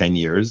past 10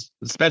 years,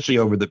 especially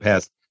over the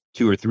past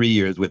 2 or 3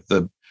 years with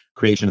the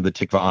creation of the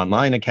Tikva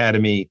Online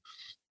Academy,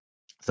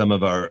 some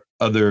of our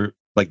other,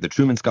 like the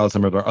Truman Scholar,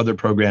 some of our other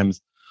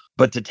programs,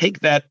 but to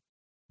take that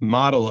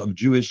model of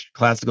Jewish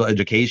classical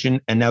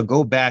education and now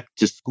go back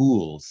to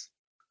schools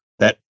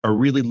that are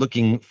really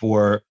looking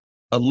for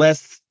a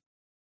less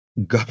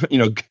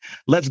governmentally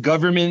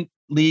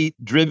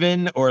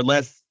driven or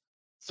less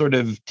sort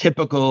of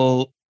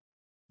typical,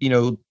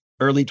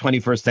 early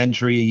 21st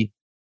century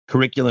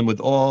curriculum with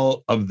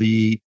all of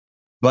the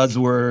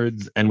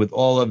buzzwords and with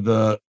all of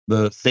the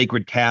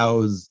sacred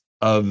cows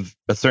of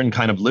a certain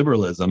kind of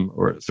liberalism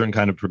or a certain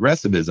kind of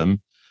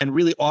progressivism, and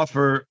really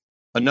offer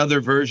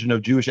another version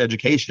of Jewish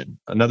education,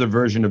 another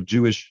version of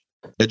Jewish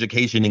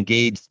education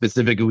engaged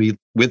specifically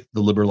with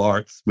the liberal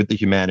arts, with the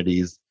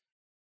humanities,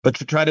 but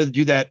to try to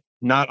do that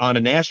not on a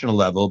national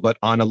level, but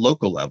on a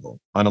local level,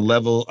 on a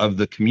level of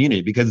the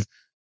community, because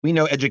we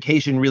know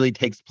education really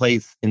takes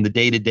place in the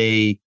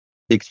day-to-day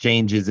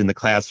exchanges in the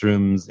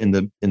classrooms, in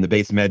the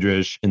Beis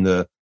Medrash, in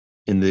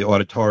the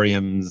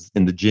auditoriums,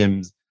 in the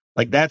gyms.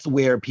 Like that's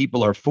where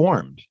people are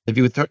formed. If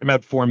you were talking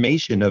about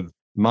formation of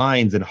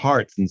minds and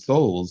hearts and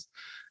souls,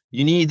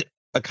 you need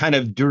a kind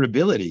of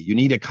durability. You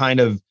need a kind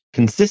of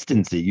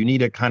consistency. You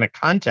need a kind of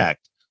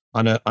contact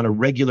on a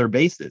regular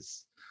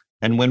basis.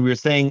 And when we were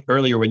saying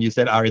earlier, when you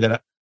said, Ari,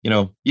 that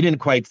you didn't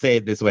quite say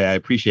it this way, I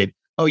appreciate.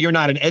 Oh, you're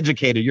not an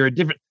educator.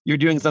 You're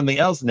doing something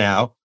else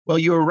now. Well,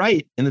 you're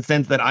right in the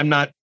sense that I'm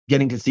not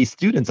getting to see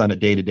students on a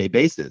day-to-day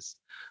basis.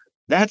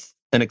 That's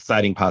an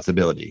exciting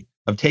possibility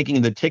of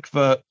taking the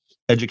Tikva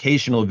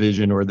educational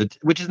vision,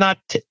 which is not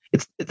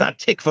it's not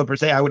Tikva per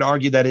se. I would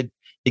argue that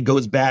it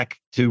goes back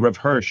to Rav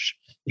Hirsch.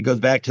 It goes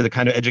back to the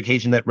kind of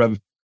education that Rav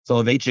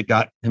Soloveitchik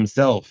got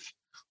himself.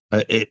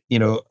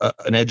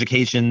 An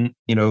education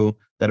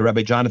that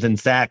Rabbi Jonathan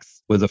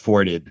Sachs was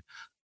afforded.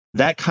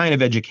 That kind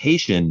of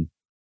education.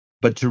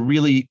 But to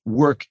really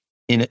work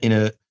in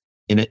an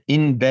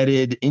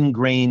embedded,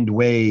 ingrained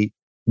way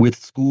with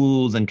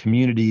schools and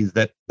communities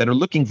that are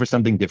looking for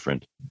something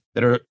different,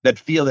 that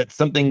feel that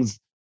something's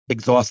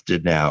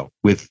exhausted now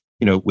with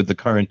the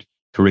current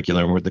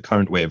curriculum or with the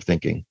current way of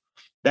thinking.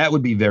 That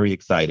would be very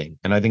exciting,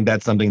 and I think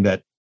that's something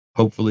that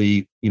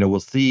hopefully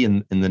we'll see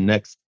in the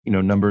next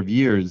number of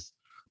years.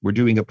 We're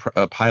doing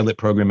a pilot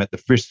program at the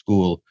Frisch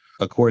School,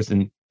 a course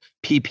in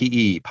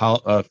PPE,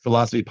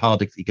 philosophy,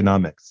 politics,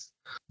 economics,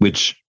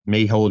 which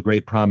may hold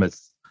great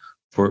promise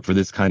for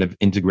this kind of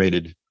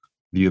integrated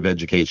view of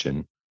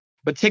education.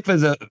 But Tikva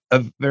is a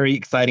very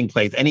exciting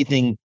place.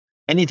 Anything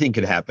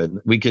could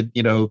happen. We could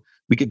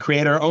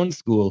create our own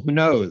school. Who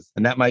knows?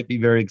 And that might be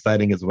very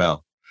exciting as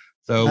well.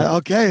 So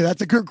okay,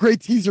 that's a great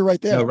teaser right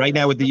there. Right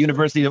now with the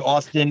University of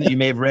Austin, you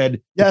may have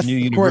read yes, new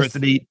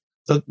university.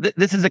 So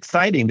this is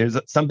exciting. There's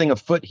something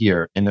afoot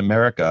here in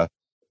America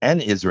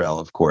and Israel,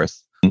 of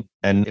course,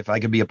 And if I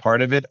could be a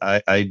part of it,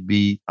 I'd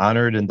be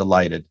honored and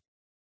delighted.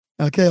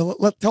 Okay,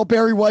 let's tell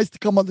Bari Weiss to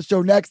come on the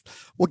show next.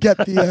 We'll get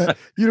the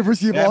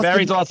University of Austin.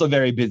 Barry's also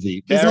very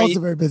busy. He's also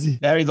very busy.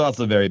 Barry's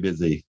also very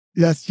busy.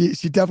 Yes,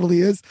 she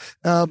definitely is.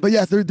 But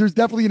yes, there's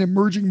definitely an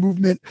emerging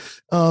movement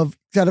of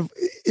kind of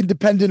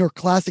independent or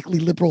classically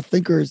liberal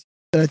thinkers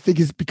that I think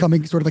is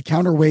becoming sort of a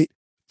counterweight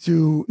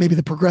to maybe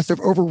the progressive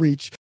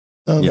overreach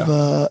of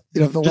the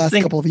last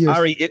couple of years.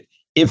 Ari,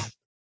 if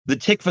the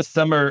Tikva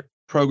summer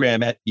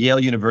program at Yale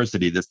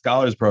University, the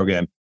Scholars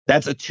Program,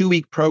 that's a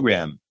 2-week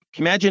program.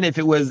 Imagine if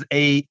it was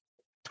a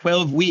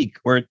 12-week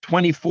or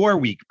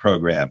 24-week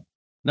program.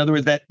 In other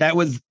words, that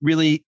was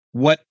really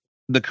what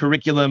the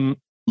curriculum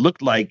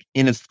looked like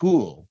in a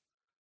school.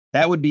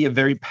 That would be a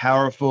very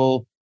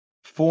powerful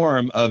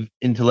form of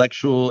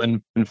intellectual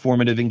and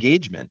informative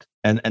engagement.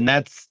 And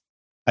I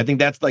think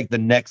that's like the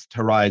next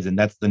horizon.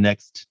 That's the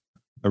next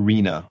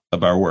arena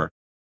of our work.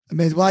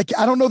 Amazing. Well,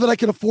 I don't know that I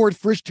can afford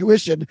Frisch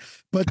tuition,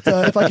 but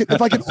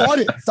if I can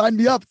audit, sign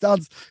me up.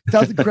 Sounds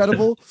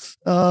incredible.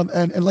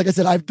 And like I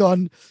said, I've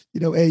done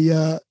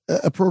a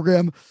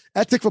program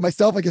at Tikva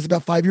myself, I guess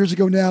about 5 years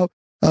ago now,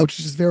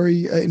 which is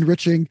very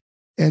enriching.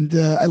 And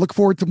I look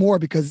forward to more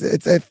because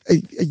it's a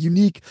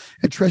unique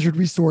and treasured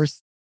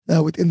resource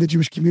within the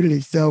Jewish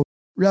community. So,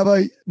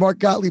 Rabbi Mark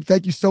Gottlieb,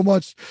 thank you so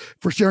much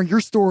for sharing your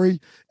story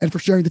and for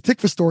sharing the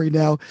Tikva story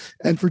now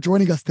and for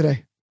joining us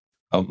today.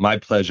 Oh, my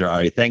pleasure,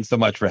 Ari. Thanks so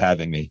much for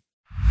having me.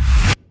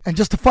 And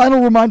just a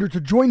final reminder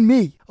to join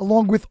me,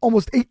 along with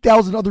almost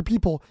 8,000 other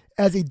people,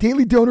 as a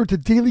daily donor to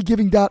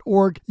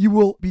dailygiving.org. You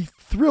will be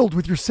thrilled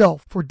with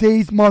yourself for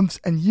days, months,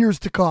 and years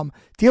to come.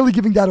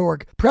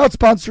 Dailygiving.org, proud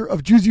sponsor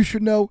of Jews You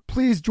Should Know.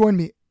 Please join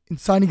me in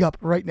signing up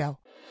right now.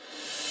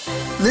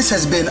 This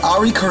has been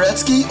Ari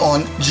Koretsky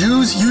on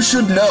Jews You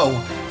Should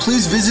Know.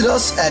 Please visit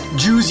us at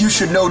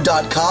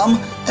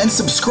JewsYouShouldKnow.com and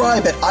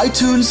subscribe at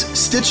iTunes,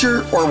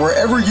 Stitcher, or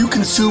wherever you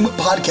consume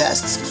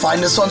podcasts.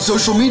 Find us on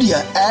social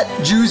media at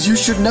Jews You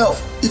Should Know.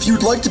 If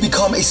you'd like to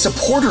become a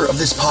supporter of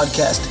this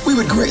podcast, we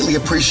would greatly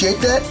appreciate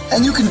that,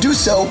 and you can do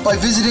so by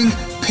visiting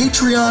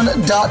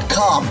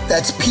patreon.com.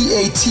 That's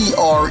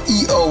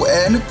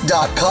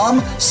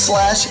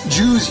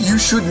patreon.com/Jews You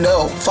Should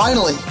Know.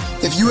 Finally,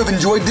 if you have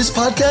enjoyed this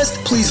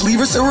podcast, please leave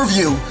us a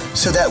review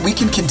so that we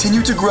can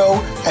continue to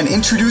grow and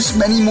introduce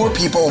many more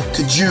people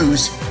to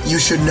Jews You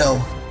Should Know.